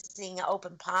using an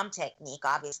open palm technique,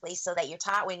 obviously, so that you're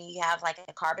taught when you have like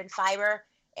a carbon fiber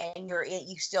and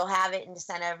you still have it in the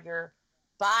center of your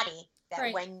body, that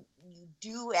right. When you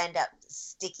do end up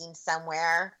sticking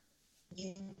somewhere,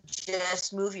 you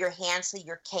just move your hand so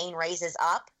your cane raises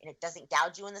up and it doesn't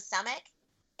gouge you in the stomach.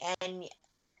 And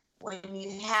when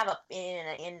you have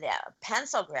in the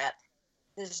pencil grip,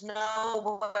 there's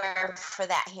nowhere for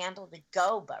that handle to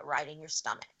go but right in your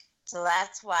stomach. So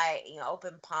that's why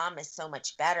open palm is so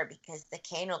much better, because the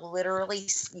cane will literally,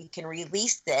 you can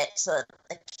release it so that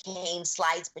the cane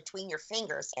slides between your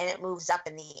fingers and it moves up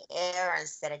in the air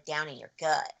instead of down in your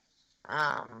gut.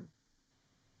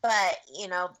 But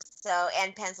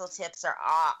and pencil tips are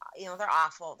they're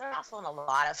awful. They're awful in a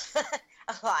lot of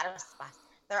spots.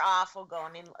 They're awful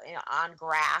going in on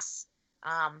grass.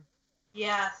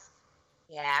 Yeah,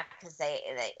 because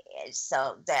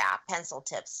pencil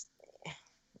tips.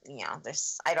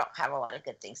 I don't have a lot of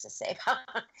good things to say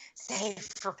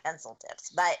for pencil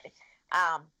tips, but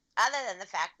other than the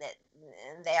fact that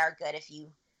they are good if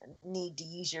you need to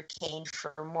use your cane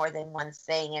for more than one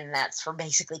thing, and that's for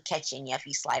basically catching you if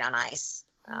you slide on ice.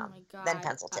 Oh my God, then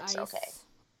pencil tips are okay.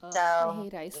 So I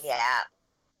hate ice. Yeah,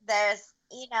 there's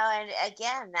and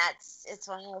again, it's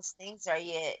one of those things where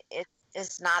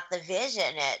it's not the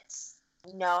vision, it's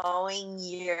knowing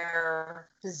your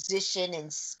position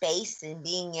in space and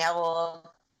being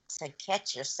able to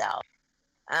catch yourself,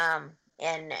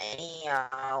 and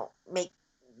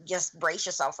just brace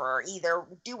yourself, or either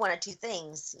do one of two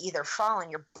things: either fall on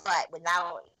your butt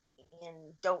and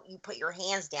don't you put your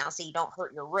hands down so you don't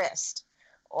hurt your wrist,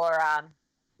 or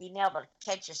being able to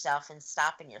catch yourself and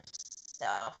stopping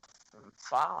yourself from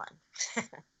falling.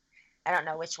 I don't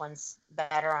know which one's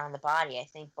better on the body. I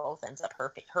think both ends up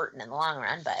hurting in the long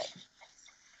run, but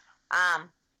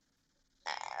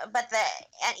but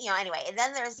anyway, and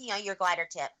then there's, your glider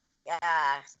tip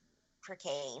for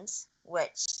canes,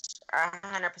 which are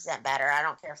 100% better. I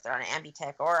don't care if they're on an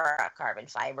Ambitech or a carbon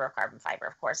fiber. Carbon fiber,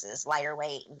 of course, is lighter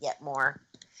weight and get more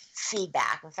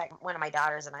feedback. In fact, one of my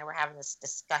daughters and I were having this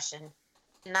discussion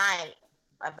tonight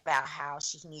about how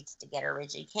she needs to get a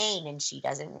rigid cane and she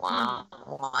doesn't want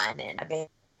one. And I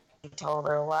told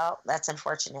her, well, that's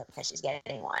unfortunate because she's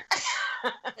getting one.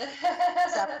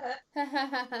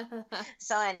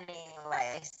 So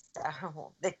anyway,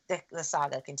 the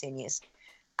saga continues.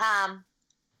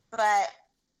 But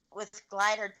with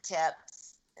glider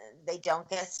tips, they don't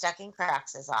get stuck in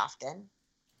cracks as often.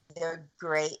 They're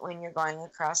great when you're going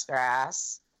across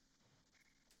grass.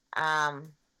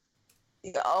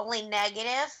 The only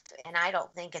negative, and I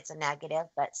don't think it's a negative,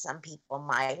 but some people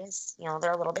might, is,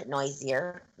 they're a little bit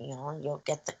noisier. You'll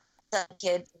get some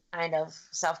kids kind of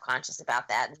self-conscious about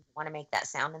that and want to make that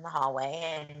sound in the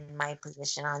hallway. And my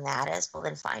position on that is, well,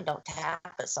 then fine, don't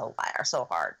tap it so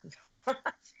hard.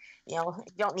 You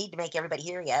don't need to make everybody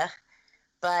hear you,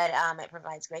 but it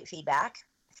provides great feedback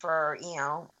for,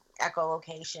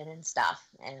 echolocation and stuff.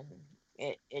 And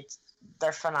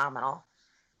they're phenomenal.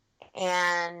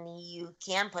 And you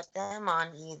can put them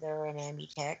on either an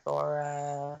Ambitech or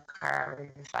a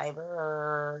carbon fiber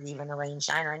or even a Rain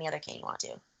Shine or any other cane you want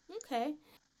to. Okay.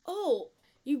 Oh,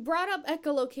 you brought up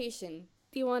echolocation.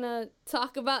 Do you want to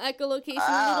talk about echolocation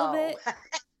a little bit?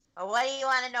 What do you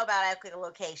want to know about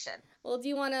echolocation? Well, do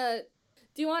you want to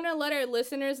let our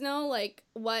listeners know, like,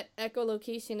 what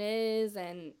echolocation is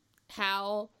and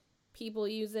how people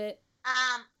use it?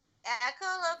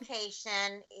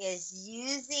 Echolocation is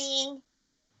using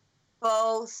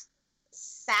both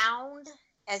sound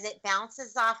as it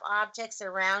bounces off objects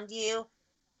around you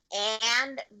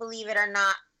and, believe it or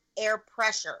not, air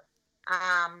pressure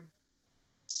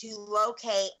to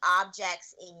locate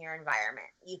objects in your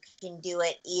environment. You can do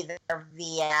it either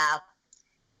via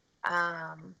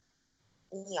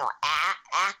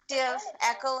active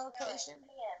echolocation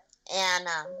and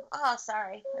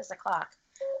sorry, there's a clock.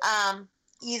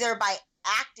 Either by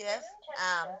active,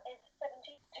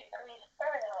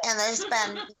 and there's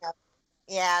been,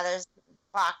 there's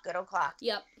clock, good old clock.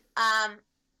 Yep. And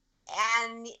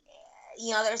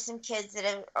there's some kids that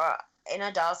have, and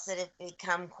adults that have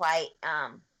become quite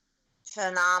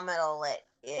phenomenal at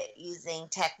using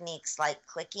techniques like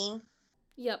clicking.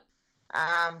 Yep.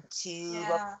 To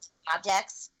locate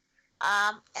objects.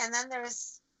 And then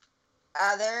there's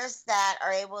others that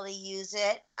are able to use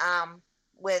it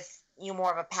with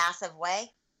more of a passive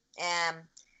way,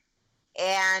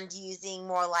 and using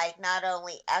more like not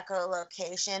only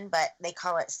echolocation, but they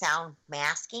call it sound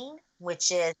masking,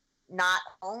 which is not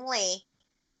only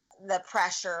the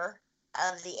pressure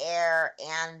of the air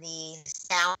and the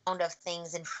sound of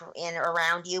things in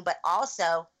around you, but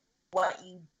also what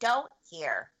you don't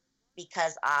hear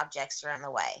because objects are in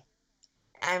the way.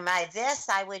 And by this,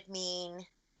 I would mean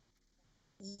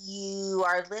you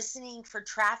are listening for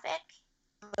traffic,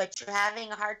 but you're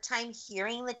having a hard time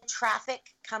hearing the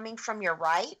traffic coming from your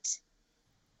right.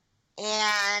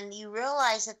 And you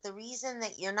realize that the reason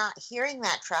that you're not hearing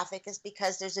that traffic is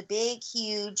because there's a big,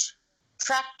 huge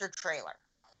tractor trailer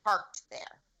parked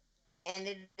there. And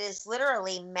it is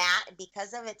literally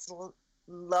because of its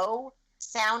low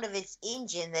sound of its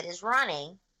engine that is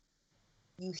running.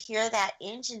 You hear that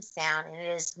engine sound, and it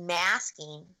is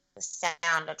masking the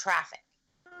sound of traffic.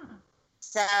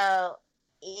 So,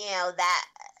 that,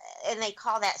 and they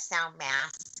call that sound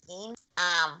masking.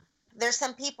 There's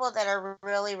some people that are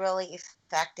really, really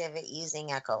effective at using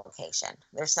echolocation.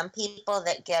 There's some people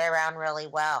that get around really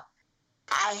well.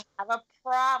 I have a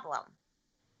problem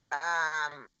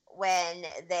when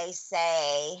they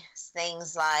say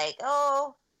things like,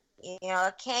 a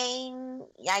cane,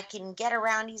 I can get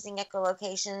around using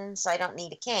echolocation, so I don't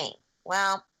need a cane.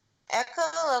 Well,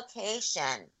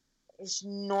 echolocation is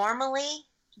normally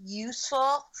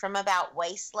useful from about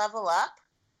waist level up.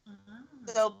 Mm-hmm.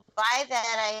 So by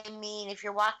that, I mean, if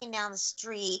you're walking down the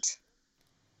street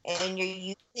and you're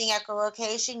using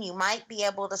echolocation, you might be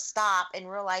able to stop and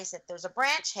realize that there's a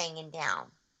branch hanging down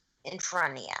in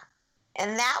front of you.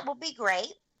 And that will be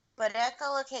great. But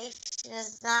echolocation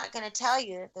is not going to tell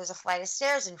you that there's a flight of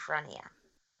stairs in front of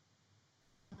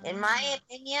you. In my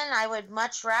opinion, I would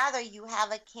much rather you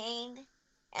have a cane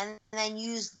and then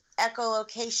use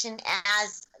echolocation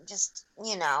as just,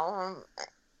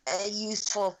 a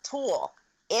useful tool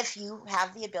if you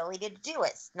have the ability to do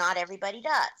it. Not everybody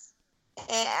does.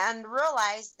 And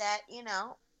realize that,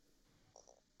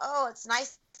 it's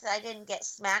nice that I didn't get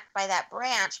smacked by that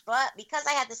branch, but because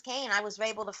I had this cane, I was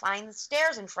able to find the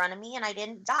stairs in front of me and I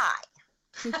didn't die.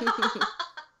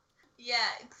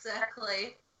 Yeah,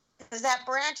 exactly. Because that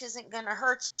branch isn't going to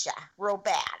hurt you real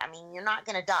bad. I mean, you're not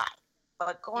going to die.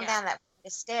 But going Yeah. down that flight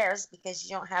of stairs because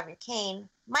you don't have your cane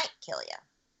might kill you.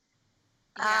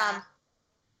 Yeah.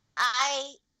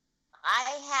 I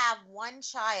have one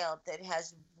child that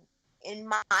has, in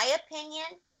my opinion,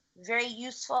 very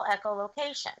useful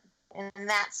echolocation, and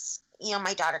that's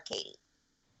my daughter Katie.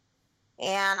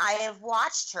 And I have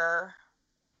watched her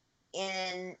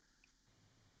in.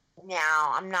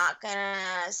 Now, I'm not gonna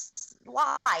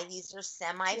lie; these are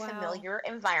semi-familiar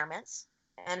environments,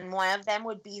 and one of them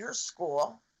would be her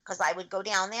school because I would go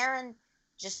down there and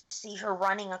just see her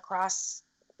running across,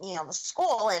 the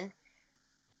school, and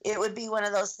it would be one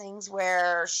of those things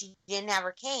where she didn't have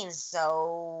her cane.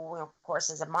 So, of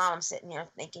course, as a mom, I'm sitting here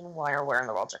thinking, where in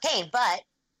the world's her cane? But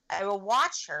I will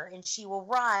watch her, and she will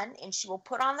run, and she will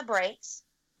put on the brakes,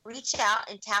 reach out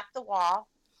and tap the wall,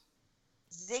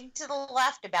 zig to the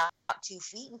left about 2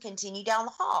 feet, and continue down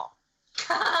the hall.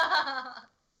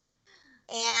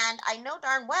 And I know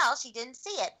darn well she didn't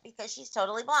see it because she's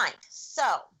totally blind. So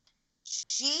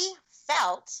she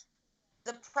felt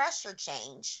the pressure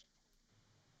change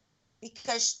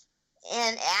because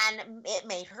and it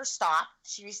made her stop.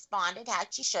 She responded how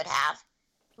she should have,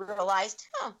 realized,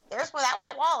 there's where that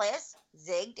wall is,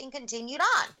 zigged and continued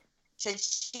on. Should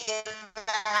she have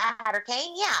had her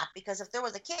cane? Yeah, because if there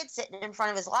was a kid sitting in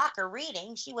front of his locker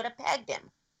reading, she would have pegged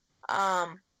him.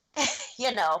 But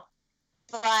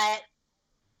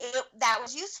that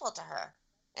was useful to her,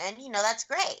 and that's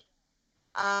great.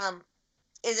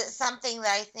 Is it something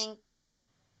that I think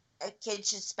a kid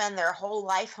should spend their whole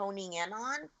life honing in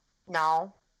on?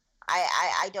 No,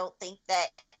 I don't think that.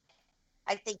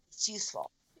 I think it's useful,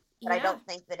 but I don't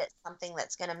think that it's something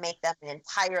that's going to make them an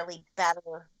entirely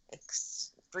better,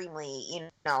 extremely,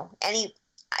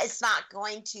 it's not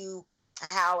going to,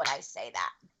 how would I say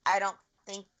that? I don't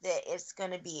think that it's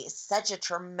going to be such a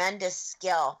tremendous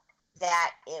skill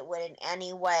that it would in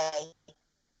any way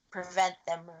prevent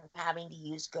them from having to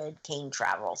use good cane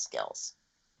travel skills.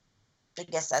 I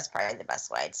guess that's probably the best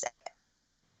way I'd say it.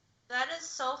 That is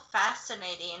so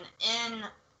fascinating. And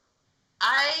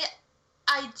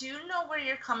I do know where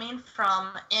you're coming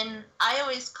from, and I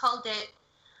always called it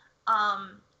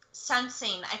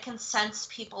sensing. I can sense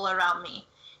people around me,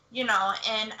 and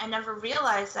I never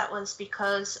realized that was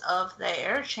because of the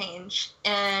air change.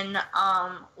 And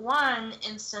one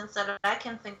instance that I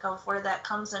can think of where that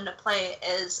comes into play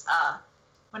is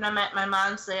when I'm at my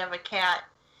mom's. They have a cat,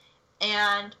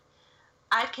 and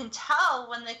I can tell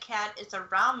when the cat is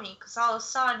around me because all of a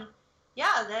sudden,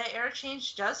 yeah, the air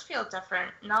change does feel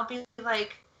different. And I'll be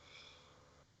like,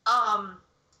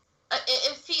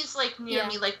 if he's like near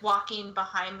me, like walking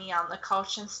behind me on the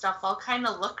couch and stuff, I'll kind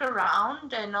of look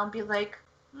around and I'll be like,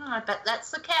 I bet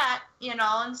that's the cat,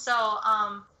 And so,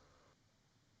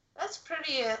 that's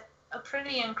a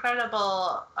pretty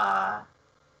incredible, I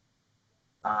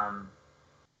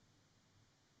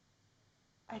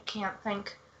can't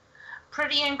think.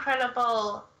 Pretty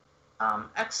incredible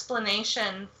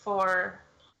explanation for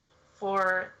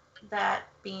that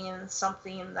being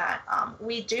something that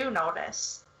we do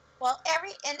notice. Well,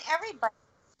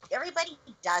 everybody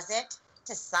does it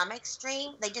to some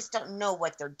extreme. They just don't know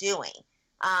what they're doing.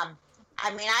 I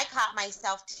caught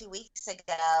myself 2 weeks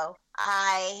ago.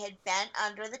 I had bent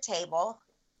under the table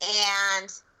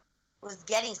and was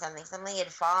getting something. Something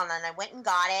had fallen, and I went and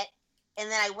got it. And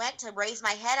then I went to raise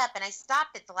my head up, and I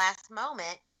stopped at the last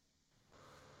moment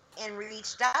and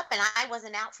reached up, and I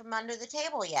wasn't out from under the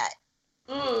table yet.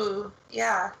 Ooh,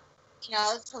 yeah.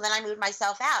 So then I moved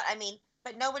myself out.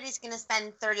 But nobody's going to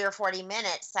spend 30 or 40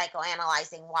 minutes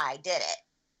psychoanalyzing why I did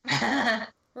it.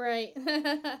 Right.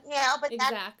 But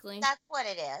exactly. That's what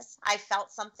it is. I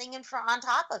felt something on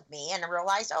top of me, and I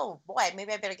realized, oh boy,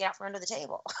 maybe I better get out from under the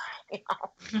table.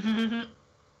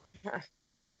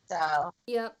 So.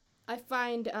 Yep. I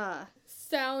find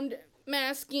sound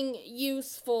masking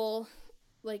useful,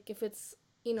 like if it's,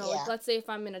 like let's say if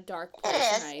I'm in a dark place. It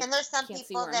is, and there's some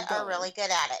people that are really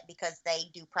good at it because they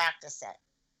do practice it.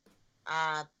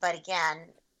 But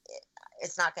again,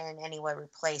 it's not going to in any way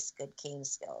replace good cane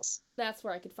skills. That's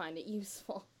where I could find it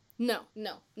useful. No,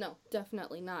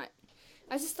 definitely not.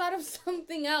 I just thought of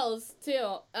something else,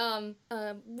 too.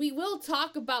 We will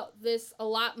talk about this a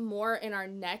lot more in our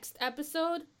next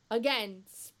episode. Again,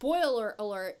 spoiler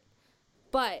alert.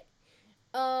 But,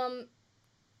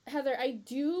 Heather, I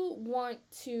do want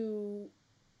to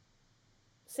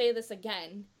say this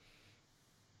again,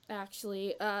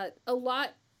 actually. A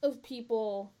lot of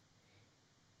people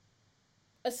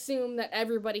assume that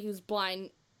everybody who's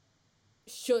blind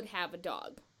should have a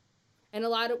dog. And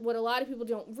what a lot of people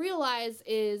don't realize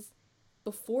is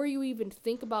before you even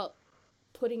think about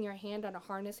putting your hand on a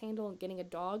harness handle and getting a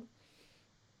dog,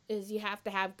 is you have to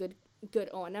have good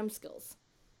O&M skills.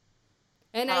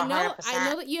 And I know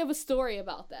 100%. that you have a story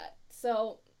about that.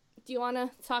 So, do you want to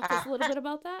talk to us a little bit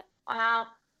about that? Well,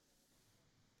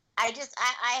 I've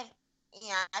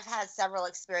had several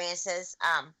experiences.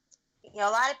 A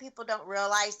lot of people don't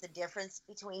realize the difference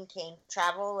between cane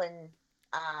travel and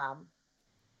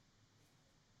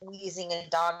using a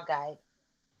dog guide.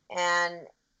 And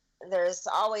there's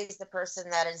always the person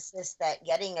that insists that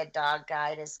getting a dog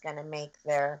guide is going to make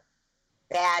their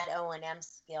bad O&M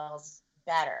skills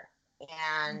better.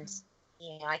 And,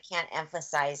 I can't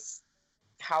emphasize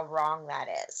how wrong that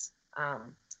is.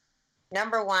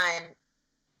 Number one,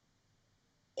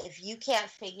 if you can't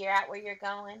figure out where you're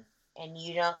going and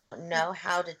you don't know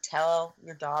how to tell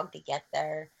your dog to get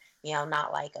there,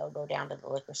 not like, oh, go down to the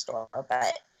liquor store,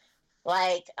 but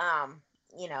like, I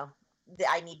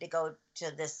need to go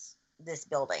to this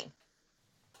building.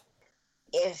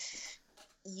 If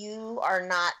you are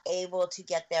not able to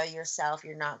get there yourself,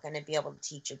 you're not going to be able to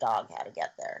teach your dog how to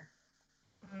get there.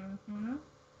 Mm-hmm.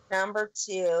 Number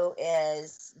two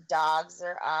is dogs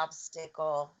are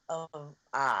obstacle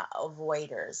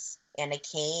avoiders, and a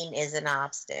cane is an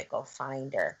obstacle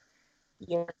finder.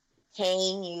 Your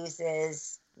cane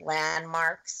uses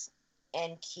landmarks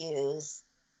and cues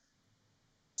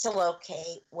to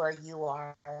locate where you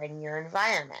are in your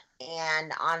environment.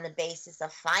 And on the basis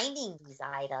of finding these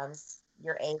items,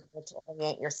 you're able to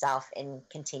orient yourself and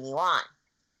continue on.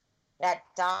 That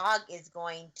dog is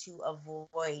going to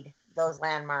avoid those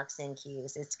landmarks and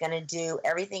cues. It's going to do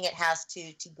everything it has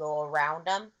to go around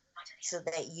them so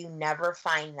that you never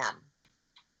find them.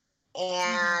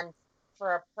 And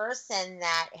for a person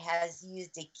that has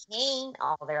used a cane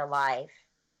all their life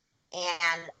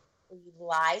and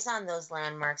relies on those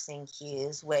landmarks and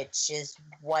cues, which is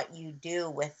what you do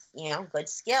with, good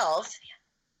skills,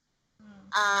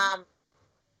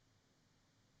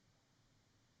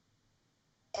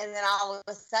 and then all of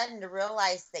a sudden to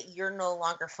realize that you're no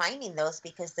longer finding those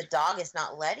because the dog is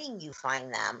not letting you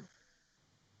find them,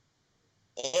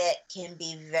 it can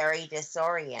be very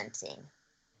disorienting.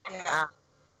 Yeah.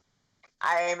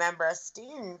 I remember a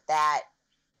student that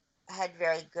had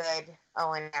very good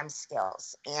O&M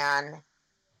skills, and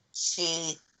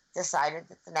she decided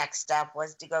that the next step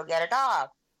was to go get a dog.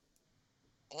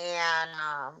 And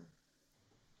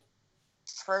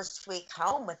first week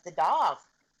home with the dog,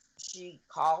 she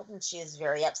called and she was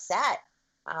very upset.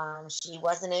 She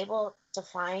wasn't able to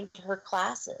find her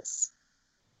classes,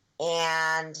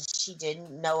 and she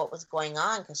didn't know what was going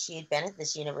on because she had been at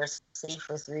this university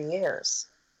for 3 years.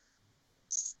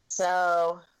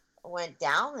 So I went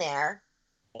down there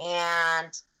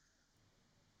and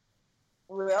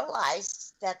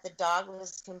realized that the dog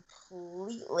was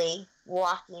completely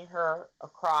walking her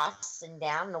across and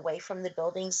down and away from the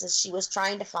buildings that she was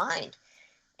trying to find.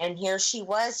 And here she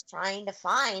was trying to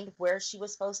find where she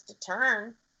was supposed to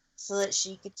turn so that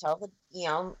she could show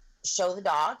the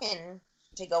dog and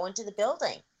to go into the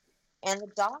building. And the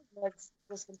dog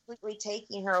was completely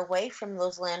taking her away from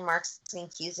those landmarks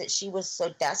and cues that she was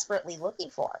so desperately looking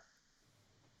for.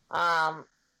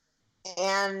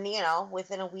 And,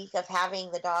 within a week of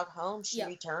having the dog home, she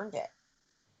returned it.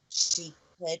 She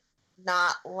could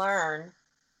not learn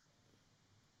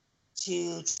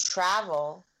to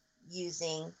travel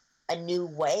using a new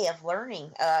way of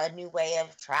learning, a new way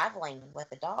of traveling with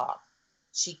a dog.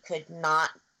 She could not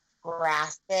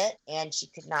grasp it, and she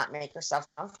could not make herself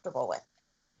comfortable with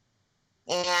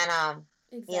it. And,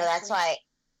 Exactly. That's why,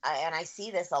 I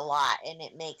see this a lot, and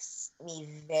it makes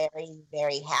me very,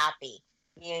 very happy.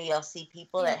 You'll see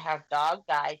people that have dog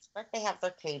guides, but they have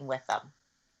their cane with them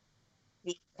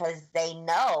because they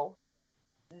know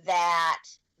that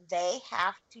they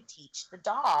have to teach the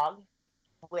dog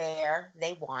where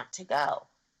they want to go.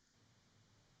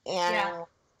 And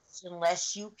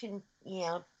unless you can,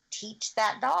 teach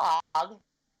that dog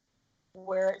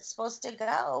where it's supposed to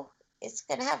go, it's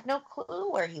going to have no clue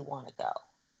where you want to go.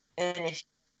 And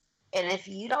if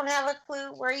you don't have a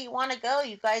clue where you want to go,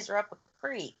 you guys are up a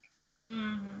creek.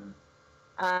 Mm-hmm.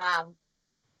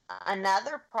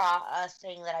 Another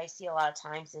thing that I see a lot of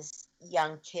times is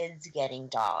young kids getting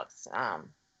dogs.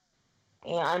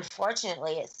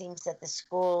 Unfortunately, it seems that the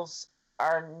schools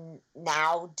are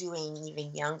now doing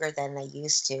even younger than they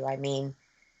used to. I mean,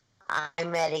 I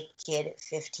met a kid at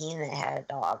 15 that had a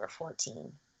dog, or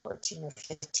 14 or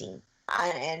 15.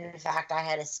 And in fact, I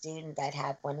had a student that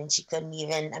had one, and she couldn't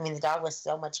even, the dog was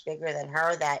so much bigger than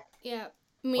her that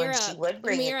when she would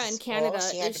bring it to in school, Canada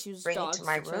she had issues to bring it dogs to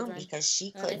my to room children. because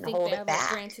she I couldn't think hold they it have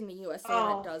back. a branch in the USA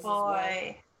that does as well.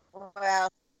 Well,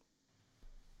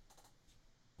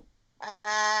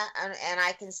 And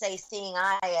I can say seeing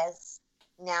eye as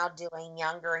now doing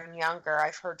younger and younger.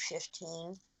 I've heard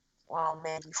 15, well,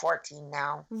 maybe 14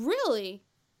 now. Really?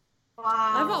 Wow.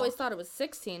 I've always thought it was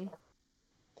 16.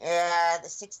 Yeah, the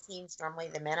 16 is normally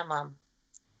the minimum.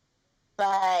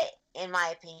 But in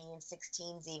my opinion,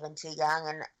 16 is even too young,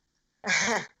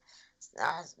 and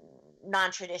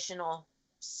non-traditional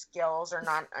skills or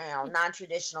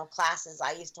non-traditional classes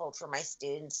I used to hold for my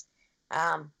students.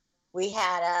 We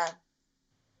had a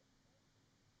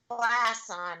class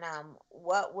on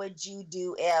what would you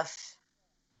do if,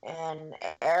 and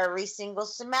every single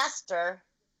semester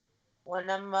one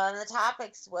of the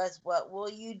topics was what will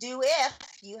you do if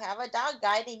you have a dog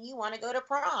guide and you want to go to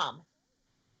prom,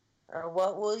 or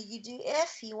what will you do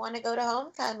if you want to go to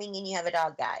homecoming and you have a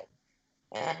dog guide.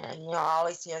 And I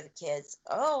always hear the kids,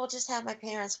 oh, we'll just have my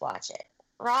parents watch it.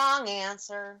 Wrong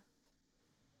answer.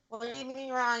 What do you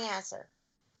mean wrong answer?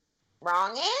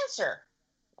 Wrong answer.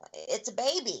 It's a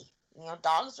baby.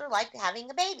 Dogs are like having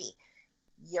a baby.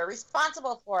 You're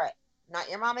responsible for it, not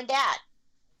your mom and dad.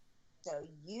 So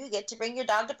you get to bring your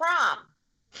dog to prom.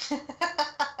 And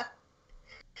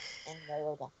they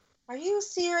would go, are you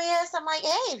serious? I'm like,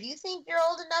 hey, if you think you're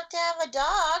old enough to have a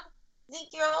dog, think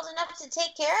you're old enough to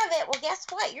take care of it, well, guess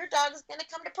what? Your dog is going to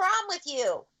come to prom with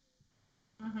you.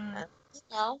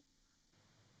 Mm-hmm.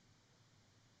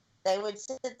 They would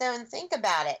sit there and think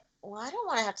about it. Well, I don't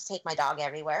want to have to take my dog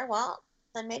everywhere. Well,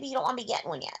 then maybe you don't want to be getting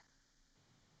one yet.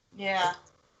 Yeah.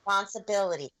 It's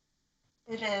responsibility.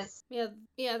 It is.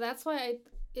 Yeah, that's why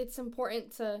it's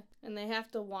important to, and they have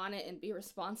to want it and be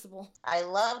responsible. I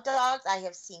love dogs. I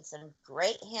have seen some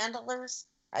great handlers.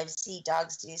 I've seen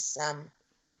dogs do some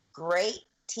great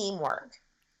teamwork.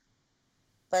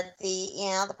 But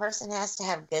the person has to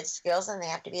have good skills and they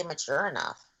have to be mature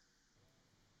enough.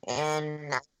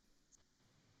 And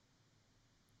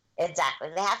exactly,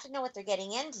 they have to know what they're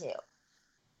getting into.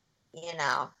 And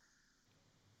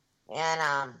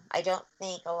I don't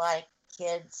think a lot of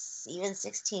kids, even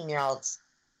 16-year-olds,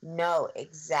 know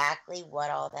exactly what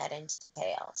all that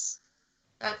entails.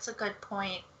 That's a good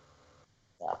point.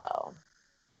 So,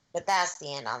 but that's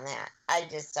the end on that. I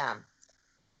just, I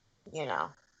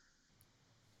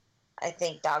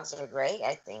think dogs are great.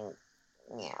 I think,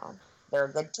 they're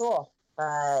a good tool.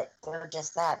 But they're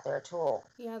just that. They're a tool.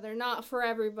 Yeah, they're not for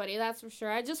everybody, that's for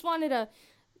sure. I just wanted to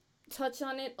touch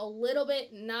on it a little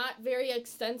bit, not very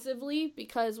extensively,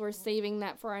 because we're saving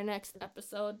that for our next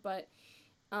episode. But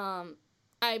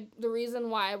the reason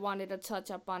why I wanted to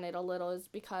touch up on it a little is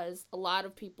because a lot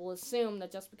of people assume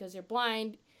that just because you're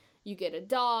blind, you get a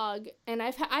dog. And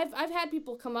I've had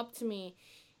people come up to me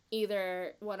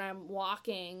either when I'm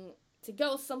walking to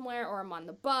go somewhere or I'm on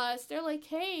the bus. They're like,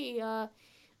 hey,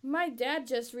 my dad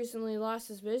just recently lost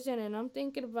his vision, and I'm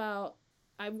thinking about,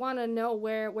 I want to know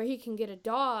where he can get a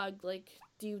dog. Like,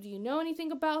 do you know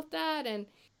anything about that? And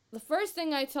the first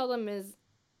thing I tell them is,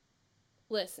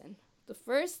 listen, the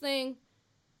first thing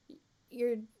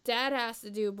your dad has to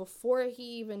do before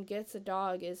he even gets a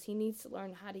dog is he needs to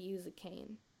learn how to use a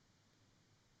cane.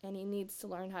 And he needs to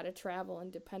learn how to travel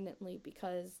independently,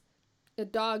 because a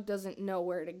dog doesn't know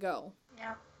where to go.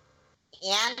 Yeah.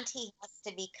 And he has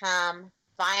to become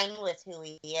fine with who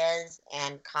he is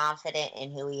and confident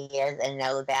in who he is, and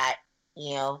know that,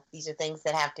 these are things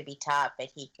that have to be taught, but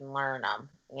he can learn them.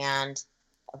 And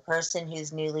a person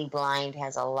who's newly blind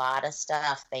has a lot of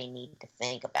stuff they need to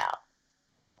think about.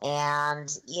 And,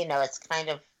 it's kind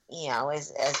of,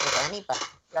 as with anybody,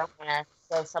 you don't want to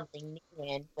throw something new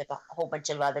in with a whole bunch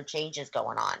of other changes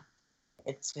going on.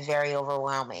 It's very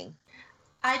overwhelming.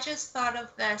 I just thought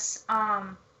of this.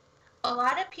 A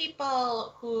lot of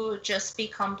people who just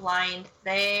become blind,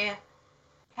 they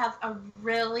have a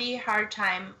really hard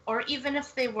time, or even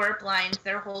if they were blind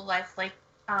their whole life, like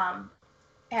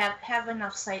have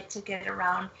enough sight to get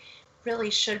around, really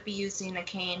should be using a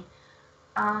cane.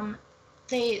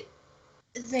 They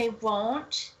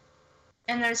won't,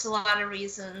 and there's a lot of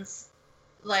reasons,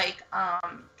 like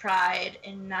pride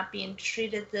and not being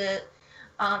treated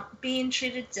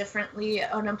differently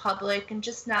out in public, and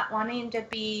just not wanting to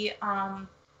be,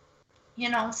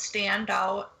 stand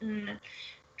out and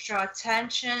draw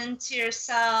attention to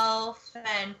yourself.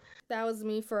 And that was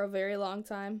me for a very long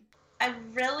time. I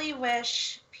really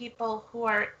wish people who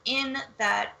are in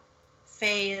that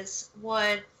phase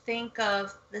would think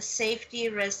of the safety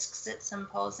risks it's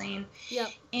imposing. Yep.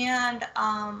 And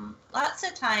lots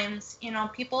of times,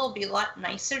 people will be a lot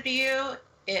nicer to you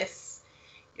if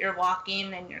you're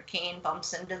walking and your cane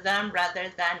bumps into them,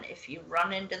 rather than if you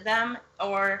run into them,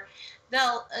 or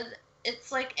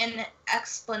it's like an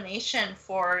explanation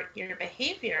for your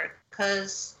behavior,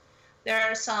 because there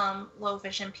are some low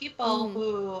vision people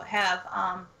who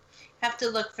have to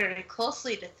look very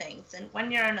closely to things. And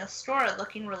when you're in a store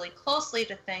looking really closely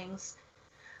to things,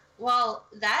 well,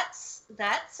 that's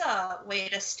a way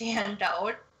to stand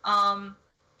out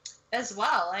as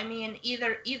well. I mean,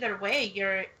 either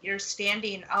way, you're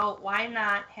standing out. Why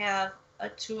not have a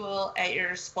tool at your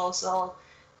disposal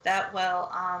that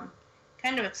will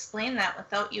kind of explain that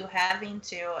without you having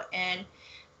to, and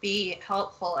be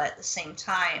helpful at the same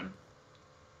time?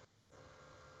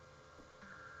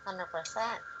 100%.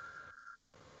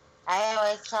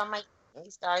 I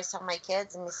used to always tell my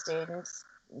kids and the students,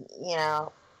 you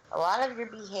know, a lot of your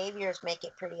behaviors make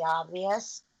it pretty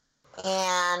obvious,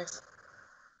 and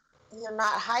you're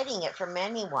not hiding it from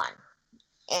anyone,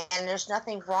 and there's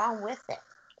nothing wrong with it.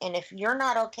 And if you're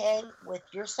not okay with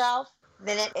yourself,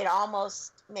 then it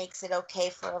almost makes it okay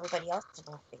for everybody else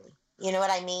to not be. You know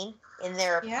what I mean? In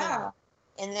their opinion. Yeah.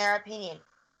 In their opinion.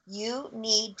 You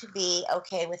need to be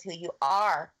okay with who you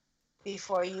are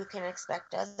before you can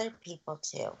expect other people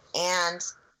to. And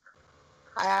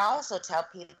I also tell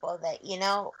people that, you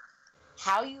know,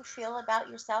 how you feel about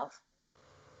yourself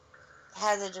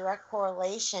has a direct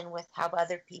correlation with how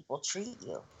other people treat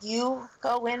you. You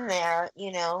go in there,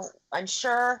 you know,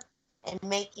 unsure and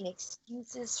making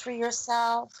excuses for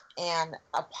yourself and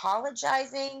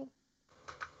apologizing.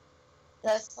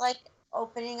 That's like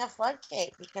opening a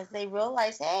floodgate, because they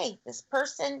realize, hey, this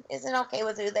person isn't okay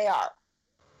with who they are.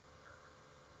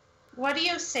 What do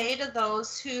you say to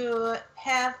those who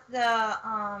have the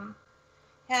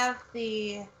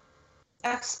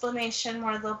explanation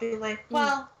where they'll be like,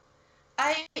 well,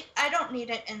 I don't need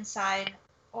it inside,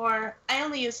 or I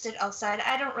only used it outside.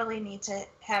 I don't really need to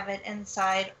have it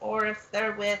inside. Or if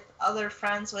they're with other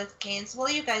friends with canes,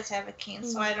 well, you guys have a cane,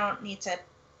 so I don't need to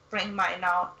bring mine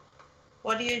out.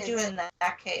 What do you do in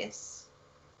that case?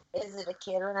 Is it a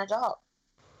kid or an adult?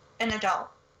 An adult.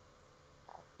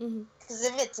 Because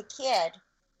if it's a kid,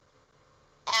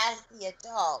 as the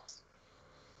adult,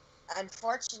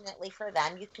 unfortunately for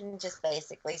them, you can just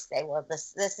basically say, well,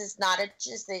 this is not a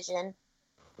decision.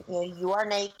 You know, you are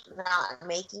not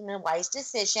making a wise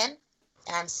decision.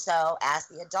 And so as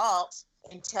the adult,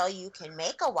 until you can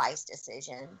make a wise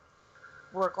decision,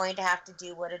 we're going to have to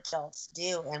do what adults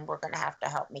do, and we're going to have to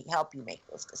help you make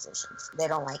those decisions. They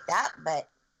don't like that, but,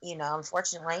 you know,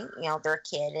 unfortunately, you know, they're a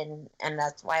kid, and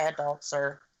that's why adults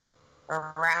are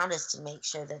around, is to make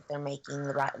sure that they're making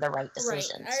the right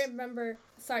decisions. Right. I remember,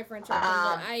 sorry for interrupting,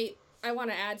 but I want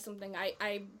to add something.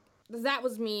 I that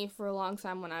was me for a long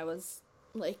time when I was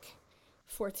like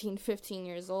 14, 15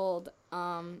 years old.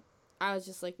 I was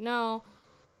just like, no,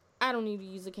 I don't need to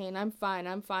use a cane. I'm fine.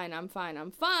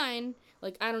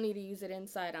 Like, I don't need to use it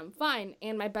inside. I'm fine.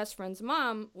 And my best friend's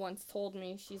mom once told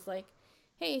me, she's like,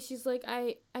 hey, she's like,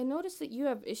 I noticed that you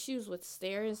have issues with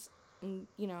stairs, and,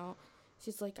 you know,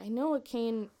 she's like, I know a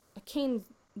cane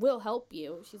will help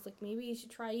you. She's like, maybe you should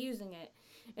try using it.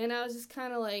 And I was just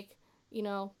kind of like, you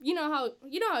know how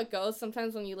it goes.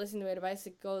 Sometimes when you listen to advice,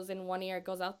 it goes in one ear, it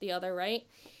goes out the other, right?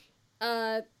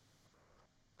 What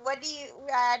do you,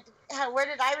 where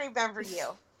did I remember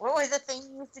you? What was the thing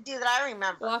you used to do that I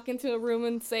remember? Walk into a room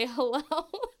and say hello.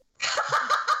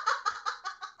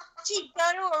 She'd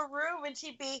go to a room and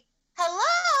she'd be,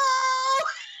 hello!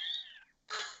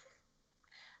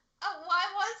 Oh, why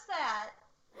was that?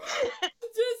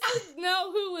 Just to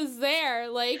know who was there,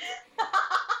 like,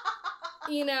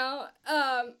 you know,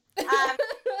 that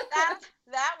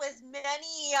was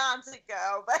many eons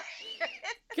ago, but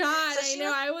God, so I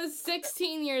know, I was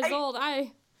 16 years old.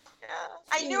 I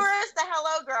knew her as the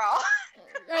hello girl.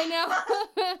 I know.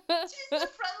 She's the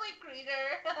friendly greeter.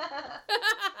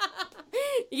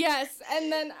 Yes,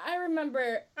 and then I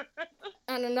remember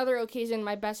on another occasion,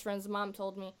 my best friend's mom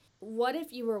told me, what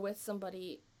if you were with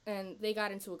somebody and they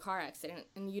got into a car accident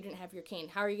and you didn't have your cane?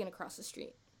 How are you going to cross the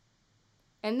street?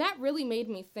 And that really made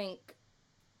me think.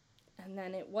 And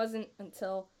then it wasn't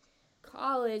until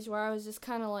college where I was just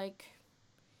kind of like,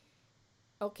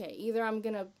 okay, either I'm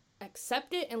going to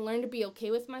accept it and learn to be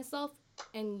okay with myself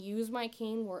and use my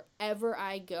cane wherever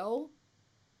I go,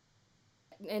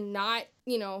 and not,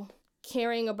 you know,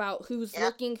 caring about who's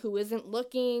looking, who isn't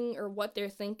looking, or what they're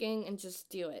thinking, and just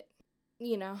do it,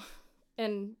 you know.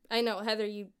 And I know, Heather,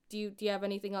 do you have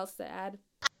anything else to add?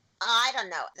 I don't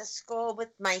know. The school with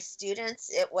my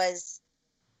students, it was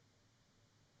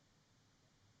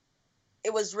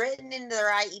written into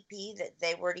their IEP that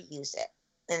they were to use it,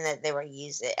 and that they were to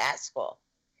use it at school.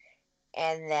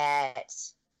 And that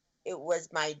it was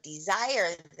my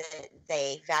desire that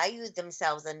they valued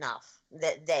themselves enough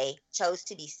that they chose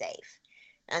to be safe,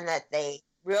 and that they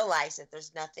realized that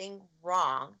there's nothing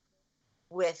wrong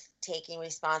with taking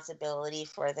responsibility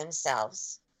for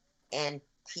themselves and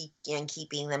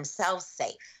keeping themselves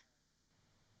safe.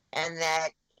 And that,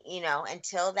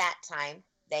 until that time,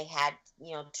 they had,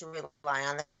 to rely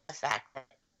on the fact that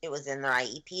it was in their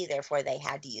IEP, therefore they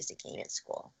had to use a cane at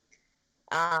school.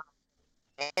 Um,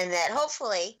 and that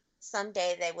hopefully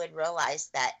someday they would realize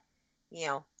that,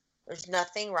 there's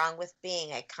nothing wrong with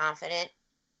being a confident,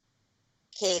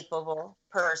 capable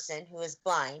person who is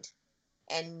blind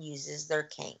and uses their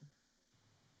cane.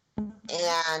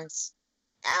 And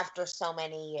after so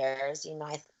many years,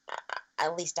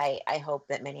 at least I hope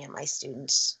that many of my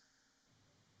students,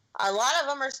 a lot of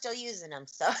them are still using them.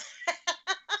 So,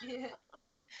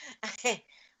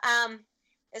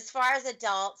 as far as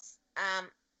adults,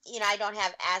 I don't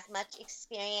have as much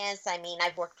experience. I mean,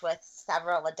 I've worked with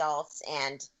several adults,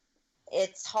 and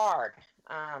it's hard.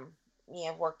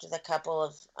 I've worked with a couple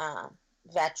of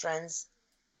veterans,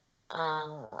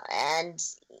 and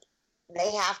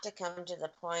they have to come to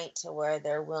the point to where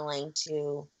they're willing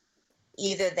to,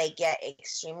 either they get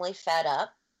extremely fed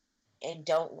up and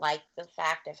don't like the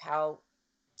fact of how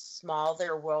small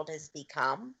their world has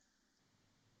become,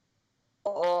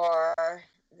 or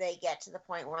they get to the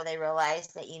point where they realize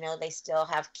that, they still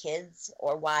have kids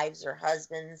or wives or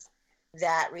husbands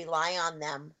that rely on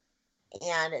them,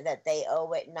 and that they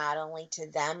owe it not only to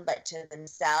them but to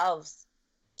themselves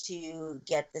to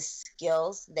get the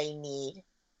skills they need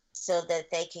so that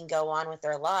they can go on with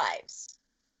their lives.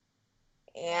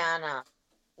 And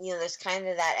there's kind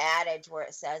of that adage where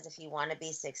it says, if you want to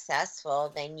be successful,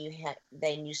 then you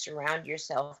surround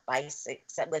yourself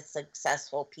with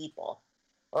successful people.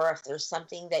 Or if there's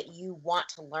something that you want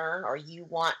to learn or you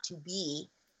want to be,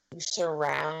 you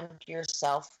surround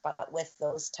yourself with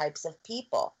those types of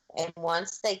people. And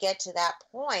once they get to that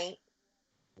point,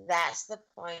 that's the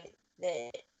point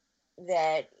that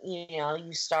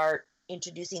you start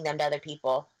introducing them to other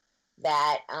people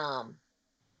that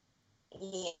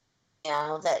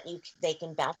they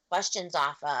can bounce questions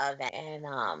off of, and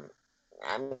I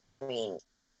mean,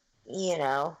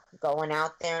 going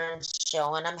out there and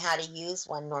showing them how to use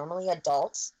one. Normally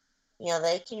adults,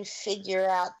 they can figure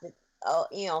out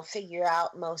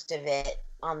most of it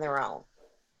on their own.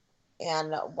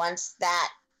 And once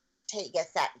that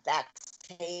gets that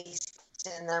taste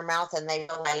in their mouth, and they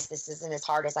realize this isn't as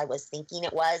hard as I was thinking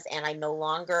it was, and I no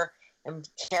longer am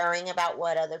caring about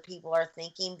what other people are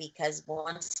thinking, because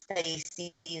once they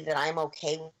see that I'm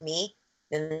okay with me,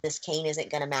 then this cane isn't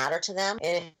going to matter to them.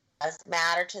 And if it does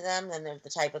matter to them, then they're the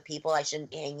type of people I shouldn't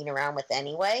be hanging around with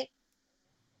anyway.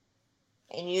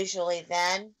 And usually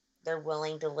then they're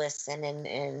willing to listen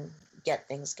and get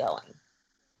things going.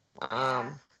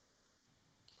 I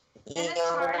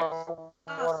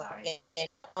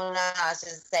was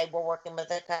just say we're working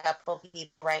with a couple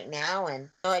people right now, and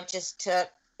it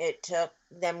took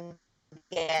them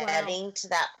getting to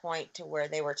that point to where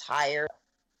they were tired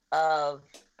of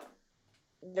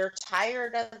their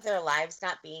lives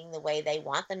not being the way they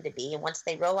want them to be. And once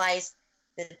they realize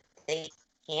that they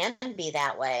can be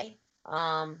that way,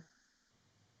 then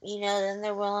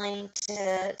they're willing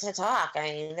to talk. I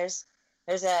mean, there's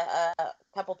a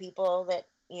couple people that,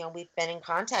 we've been in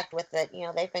contact with that,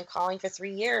 they've been calling for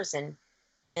 3 years, and,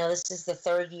 this is the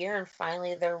 3rd year, and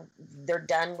finally they're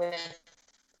done with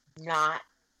not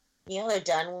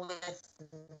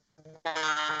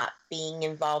being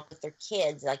involved with their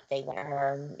kids like they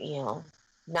were,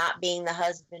 not being the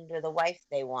husband or the wife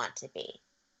they want to be.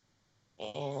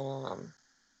 And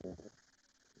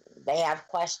they have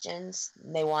questions,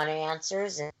 they want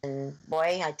answers, and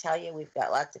boy, I tell you, we've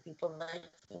got lots of people that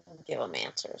can give them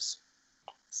answers.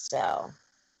 So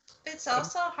it's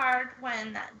also hard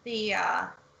when the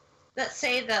let's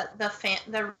say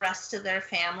the rest of their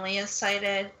family is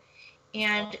sighted,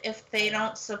 and if they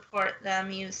don't support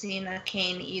them using a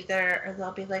cane either, or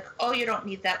they'll be like, oh, you don't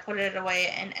need that, put it away,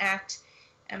 and act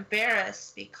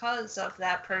embarrassed because of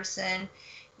that person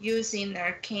using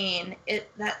their cane.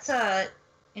 That's a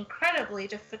incredibly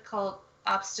difficult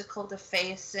obstacle to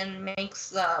face, and makes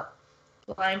the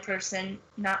blind person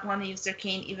not want to use their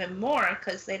cane even more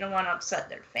because they don't want to upset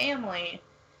their family.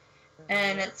 Mm-hmm.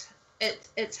 And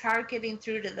it's hard getting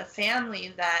through to the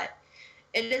family that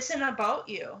it isn't about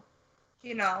you.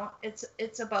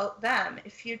 It's about them.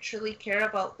 If you truly care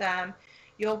about them,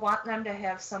 you'll want them to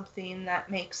have something that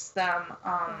makes them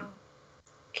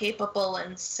capable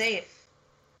and safe.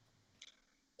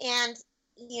 And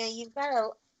you've got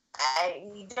to.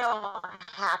 You don't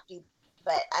have to,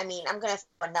 but I mean, I'm going to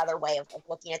throw another way of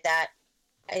looking at that.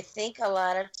 I think a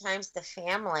lot of times the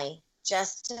family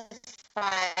justifies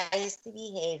the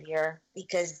behavior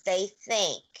because they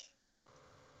think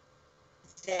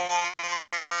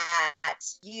that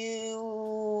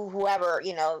you, whoever,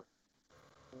 the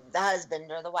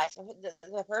husband or the wife,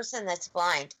 the person that's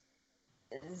blind,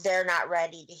 they're not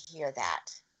ready to hear that.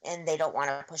 And they don't want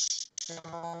to push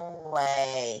them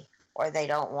away, or they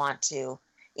don't want to,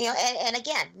 and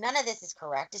again, none of this is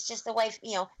correct. It's just the way,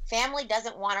 family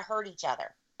doesn't want to hurt each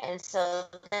other. And so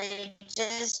they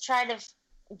just try to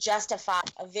justify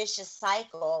a vicious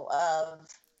cycle of,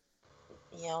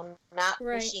 not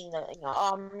pushing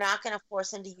oh, I'm not going to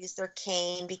force them to use their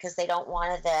cane because they don't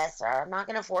want this, or I'm not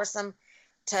going to force them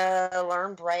to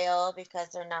learn Braille because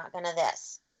they're not going to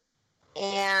this.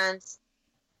 And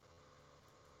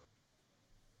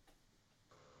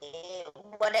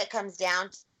what it comes down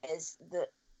to is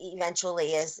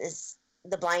eventually is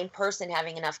the blind person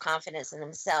having enough confidence in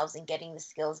themselves and getting the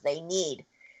skills they need.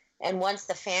 And once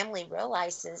the family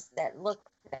realizes that, look,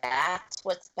 that's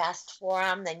what's best for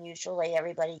them, then usually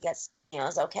everybody gets,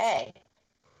 is okay.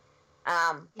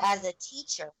 As a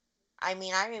teacher, I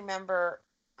remember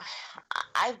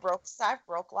I broke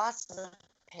lots of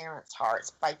parents'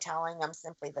 hearts by telling them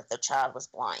simply that their child was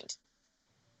blind.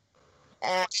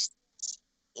 And,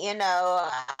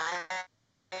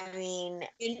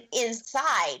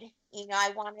 inside,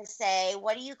 I want to say,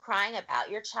 what are you crying about?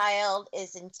 Your child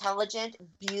is intelligent,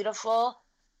 beautiful,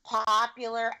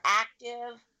 popular,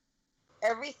 active,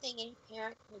 everything any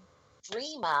parent could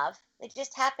dream of. They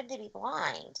just happen to be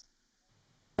blind.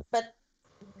 But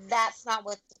that's not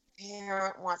what the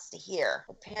parent wants to hear.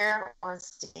 The parent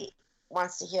wants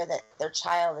to hear that their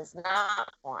child is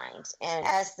not blind. And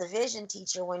as the vision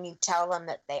teacher, when you tell them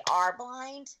that they are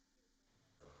blind,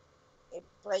 it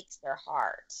breaks their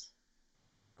heart.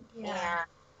 Yeah.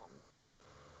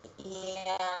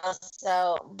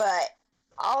 So, but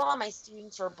all of my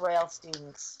students were Braille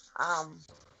students.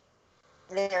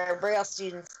 They're Braille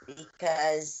students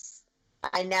because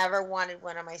I never wanted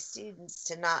one of my students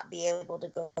to not be able to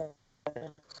go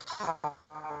to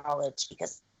college,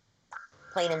 because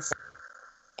plain and simple.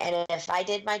 And if I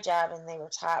did my job and they were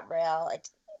taught Braille,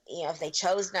 if they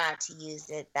chose not to use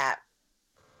it, that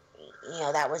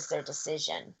was their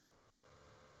decision.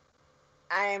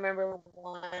 I remember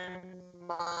one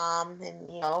mom and,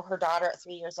 her daughter at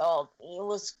 3 years old, it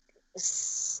was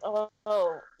up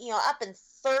in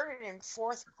third and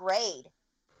fourth grade,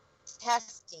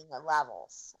 testing the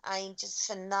levels. Just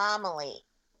phenomenally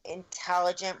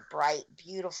intelligent, bright,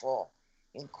 beautiful,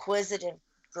 inquisitive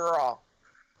girl.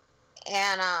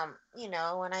 And,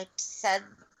 when I said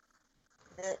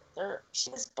that she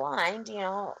was blind,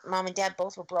 mom and dad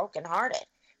both were brokenhearted.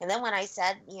 And then when I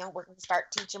said, we're going to start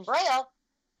teaching Braille,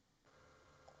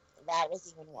 that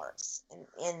was even worse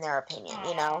in their opinion,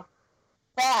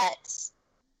 But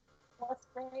fourth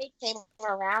grade came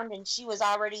around and she was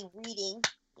already reading,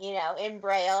 in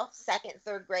Braille, second,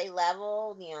 third grade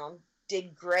level,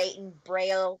 did great in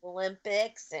Braille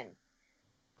Olympics, and,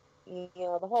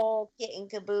 the whole kit and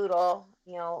caboodle.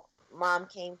 Mom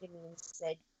came to me and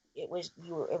said it was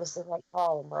the right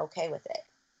call and we're okay with it.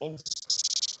 And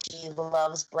she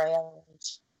loves Braille and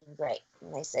she's great.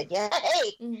 And I said, yeah,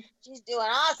 hey, she's doing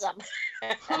awesome.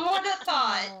 Who would have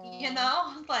thought,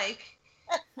 like.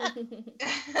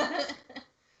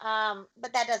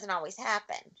 But that doesn't always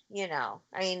happen,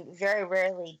 very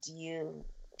rarely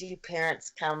do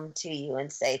parents come to you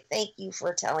and say, thank you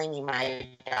for telling me my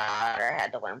daughter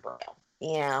had to learn Braille,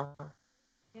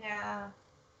 Yeah.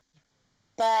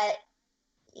 But,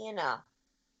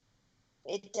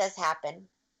 it does happen.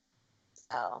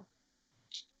 So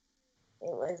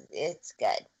it's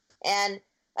good. And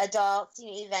adults,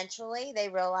 eventually they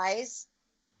realize,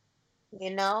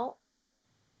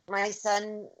 my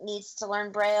son needs to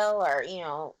learn Braille, or,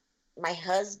 my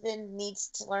husband needs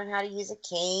to learn how to use a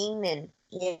cane. And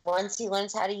once he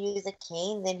learns how to use a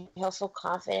cane, then he'll feel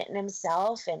confident in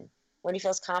himself. And when he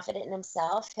feels confident in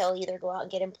himself, he'll either go out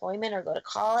and get employment or go to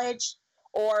college,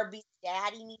 or be the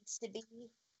dad he needs to be,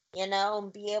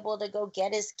 and be able to go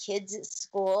get his kids at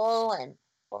school,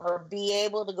 or be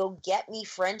able to go get me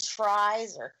French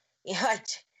fries, or, I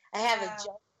have a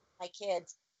joke with my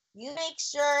kids. You make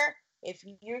sure if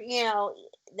you're,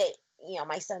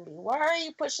 my son be, why are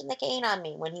you pushing the cane on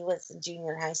me, when he was a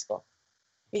junior in high school?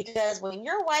 Because when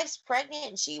your wife's pregnant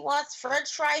and she wants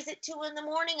French fries at 2 a.m,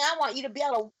 I want you to be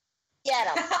able to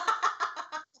get them.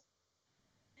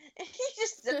 And he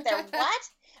just sit there, what?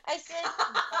 I said,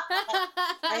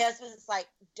 my husband's like,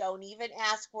 don't even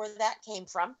ask where that came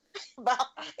from. Well,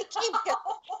 it came from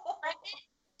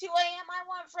 2 a.m, I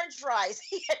want French fries.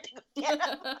 He had to go get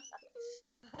them.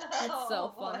 That's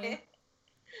so funny.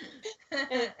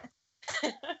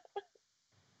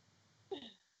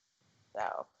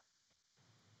 So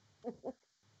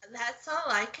that's all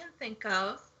I can think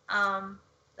of. That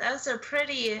was a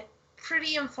pretty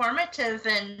informative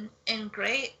and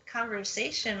great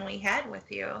conversation we had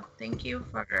with you. Thank you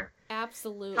for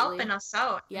Absolutely helping us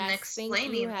out and yes. explaining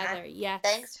Thank you, that. Heather. Yes.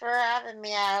 Thanks for having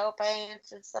me. I hope I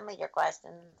answered some of your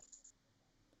questions.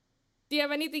 Do you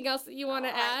have anything else that you want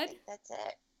to I add? think that's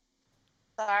it.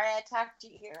 Sorry I talked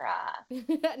your ear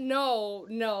off. No,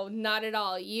 not at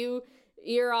all.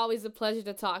 You're always a pleasure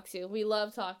to talk to. We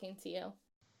love talking to you.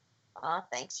 Oh,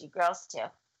 thanks. You girls too.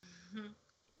 Mhm.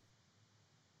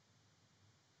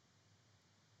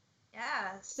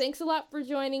 Yes. Thanks a lot for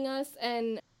joining us,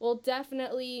 and we'll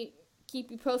definitely keep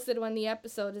you posted when the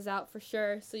episode is out for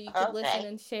sure, so you can listen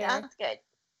and share. Sounds good.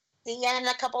 See you in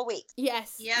a couple weeks.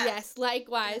 Yes.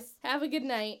 Likewise. Have a good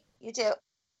night. You too.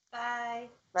 Bye.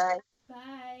 Bye.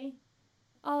 Bye.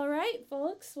 All right,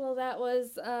 folks. Well, that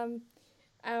was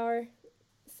our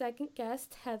second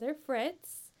guest, Heather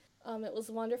Fritz. It was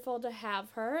wonderful to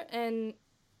have her, and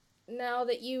now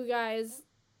that you guys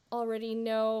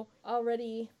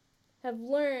already have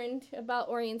learned about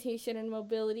orientation and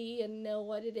mobility and know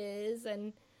what it is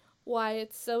and why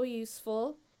it's so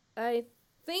useful, I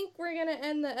think we're going to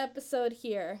end the episode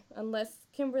here, unless,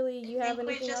 Kimberly, you have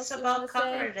anything else you want to say?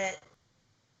 We just about covered it.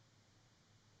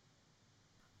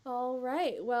 All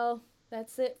right, well,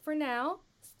 that's it for now.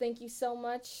 Thank you so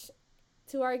much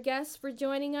to our guests for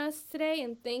joining us today,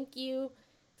 and thank you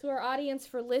to our audience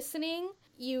for listening.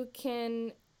 You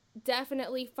can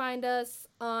definitely find us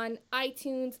on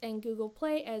iTunes and Google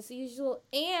Play as usual,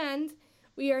 and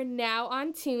we are now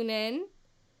on TuneIn,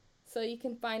 so you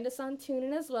can find us on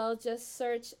TuneIn as well. Just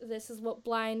search This Is What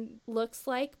Blind Looks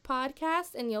Like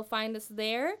podcast, and you'll find us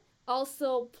there.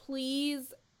 Also,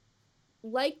 please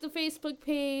like the Facebook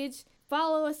page,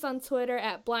 follow us on Twitter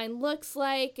at Blind Looks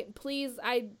Like, and please,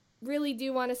 I really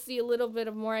do want to see a little bit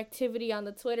of more activity on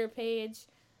the Twitter page.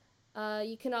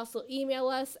 You can also email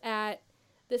us at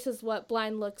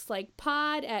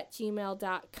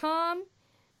thisiswhatblindlookslike@gmail.com.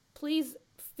 Please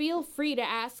feel free to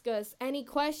ask us any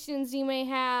questions you may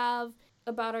have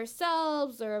about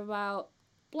ourselves or about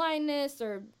blindness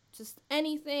or just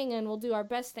anything, and we'll do our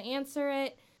best to answer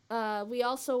it. We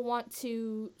also want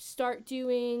to start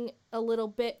doing a little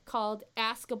bit called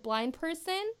Ask a Blind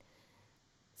Person.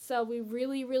 So we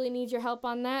really, really need your help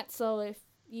on that. So if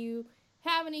you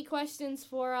have any questions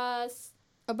for us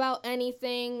about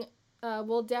anything,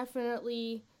 we'll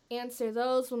definitely answer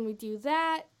those when we do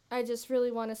that. I just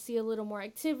really want to see a little more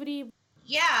activity.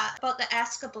 Yeah, about the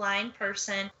Ask a Blind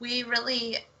Person, we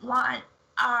really want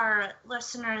our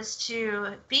listeners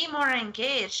to be more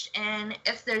engaged, and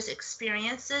if there's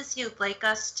experiences you'd like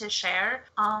us to share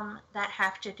that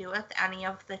have to do with any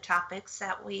of the topics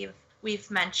that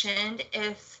we've mentioned,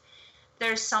 if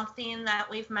there's something that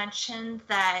we've mentioned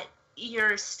that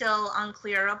you're still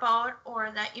unclear about,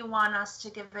 or that you want us to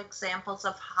give examples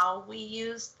of how we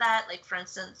use that, like for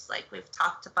instance, like we've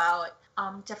talked about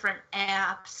different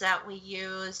apps that we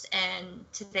use, and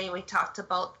today we talked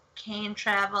about cane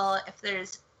travel. If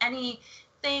there's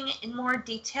anything in more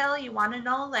detail you want to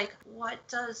know, like what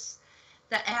does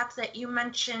the app that you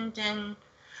mentioned in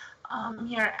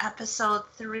your episode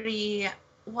 3,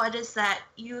 what is that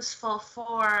useful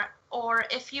for? Or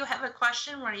if you have a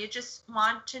question where you just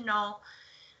want to know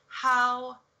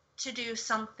how to do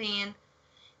something,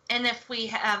 and if we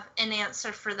have an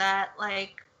answer for that,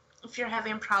 like if you're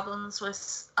having problems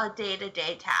with a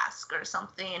day-to-day task or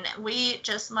something, we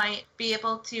just might be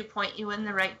able to point you in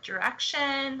the right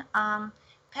direction.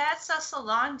 Pass us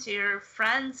along to your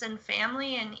friends and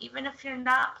family, and even if you're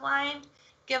not blind,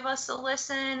 give us a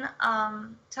listen.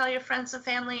 Tell your friends and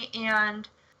family, and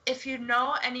if you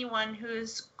know anyone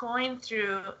who's going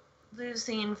through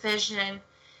losing vision,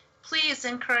 please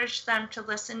encourage them to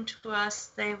listen to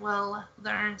us. They will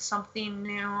learn something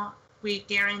new. We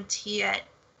guarantee it.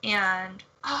 And,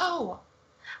 I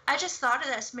just thought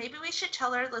of this. Maybe we should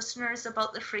tell our listeners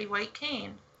about the free white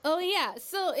cane. Oh, yeah.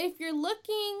 So if you're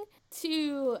looking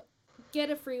to get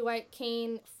a free white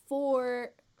cane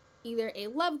for either a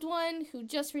loved one who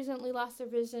just recently lost their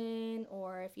vision,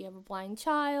 or if you have a blind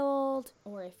child,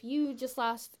 or if you just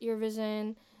lost your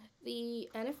vision, the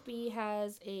NFB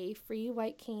has a free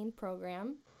white cane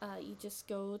program. You just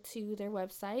go to their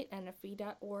website,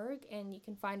 nfb.org, and you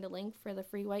can find a link for the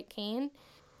free white cane.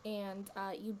 And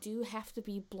you do have to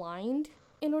be blind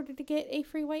in order to get a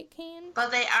free white cane.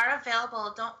 But they are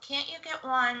available. Can't you get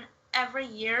one every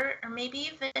year, or maybe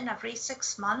even every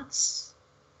 6 months,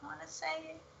 I want to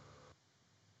say?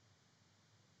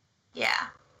 Yeah,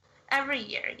 every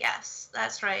year, yes,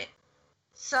 that's right.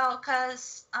 So,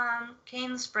 because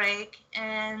canes break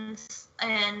and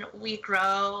we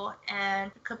grow,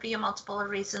 and it could be a multiple of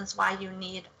reasons why you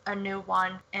need a new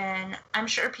one. And I'm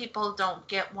sure people don't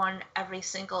get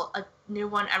a new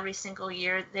one every single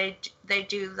year. They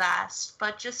do last,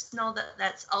 but just know that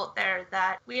that's out there.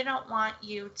 That we don't want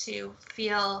you to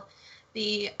feel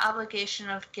the obligation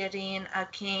of getting a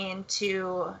cane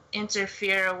to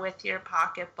interfere with your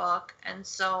pocketbook. And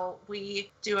so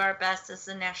we do our best as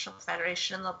the National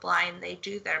Federation of the Blind. They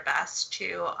do their best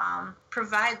to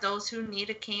provide those who need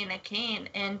a cane.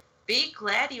 And be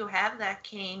glad you have that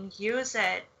cane. Use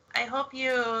it. I hope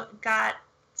you got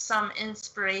some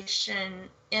inspiration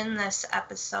in this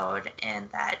episode, and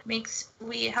that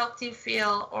we helped you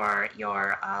feel, or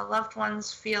your loved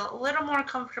ones feel, a little more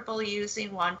comfortable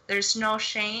using one. There's no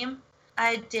shame.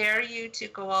 I dare you to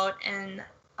go out and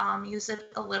use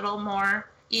it a little more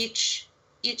each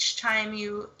time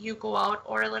you go out,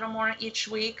 or a little more each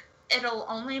week. It'll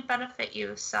only benefit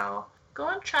you. So go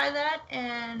and try that.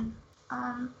 And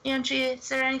Angie, is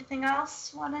there anything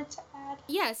else you wanted to add?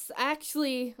 Yes,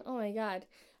 actually, oh my god,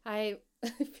 I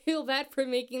feel bad for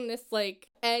making this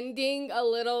ending a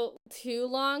little too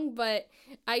long, but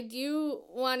I do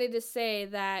wanted to say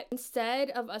that instead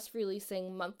of us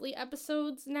releasing monthly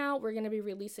episodes now, we're going to be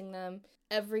releasing them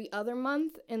every other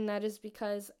month, and that is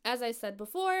because, as I said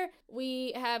before,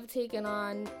 we have taken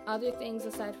on other things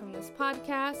aside from this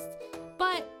podcast.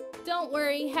 But don't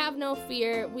worry, have no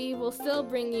fear. We will still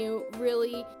bring you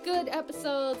really good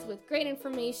episodes with great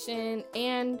information,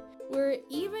 and we're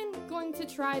even going to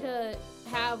try to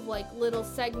have little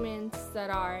segments that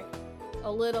are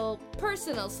a little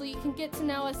personal, so you can get to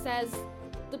know us as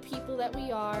the people that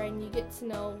we are, and you get to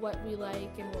know what we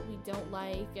like and what we don't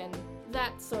like, and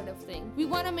that sort of thing. We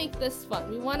want to make this fun.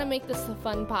 We want to make this a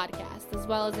fun podcast as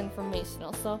well as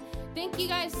informational. So thank you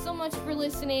guys so much for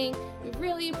listening. We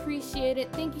really appreciate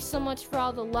it. Thank you so much for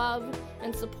all the love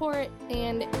and support,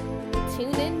 and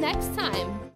tune in next time.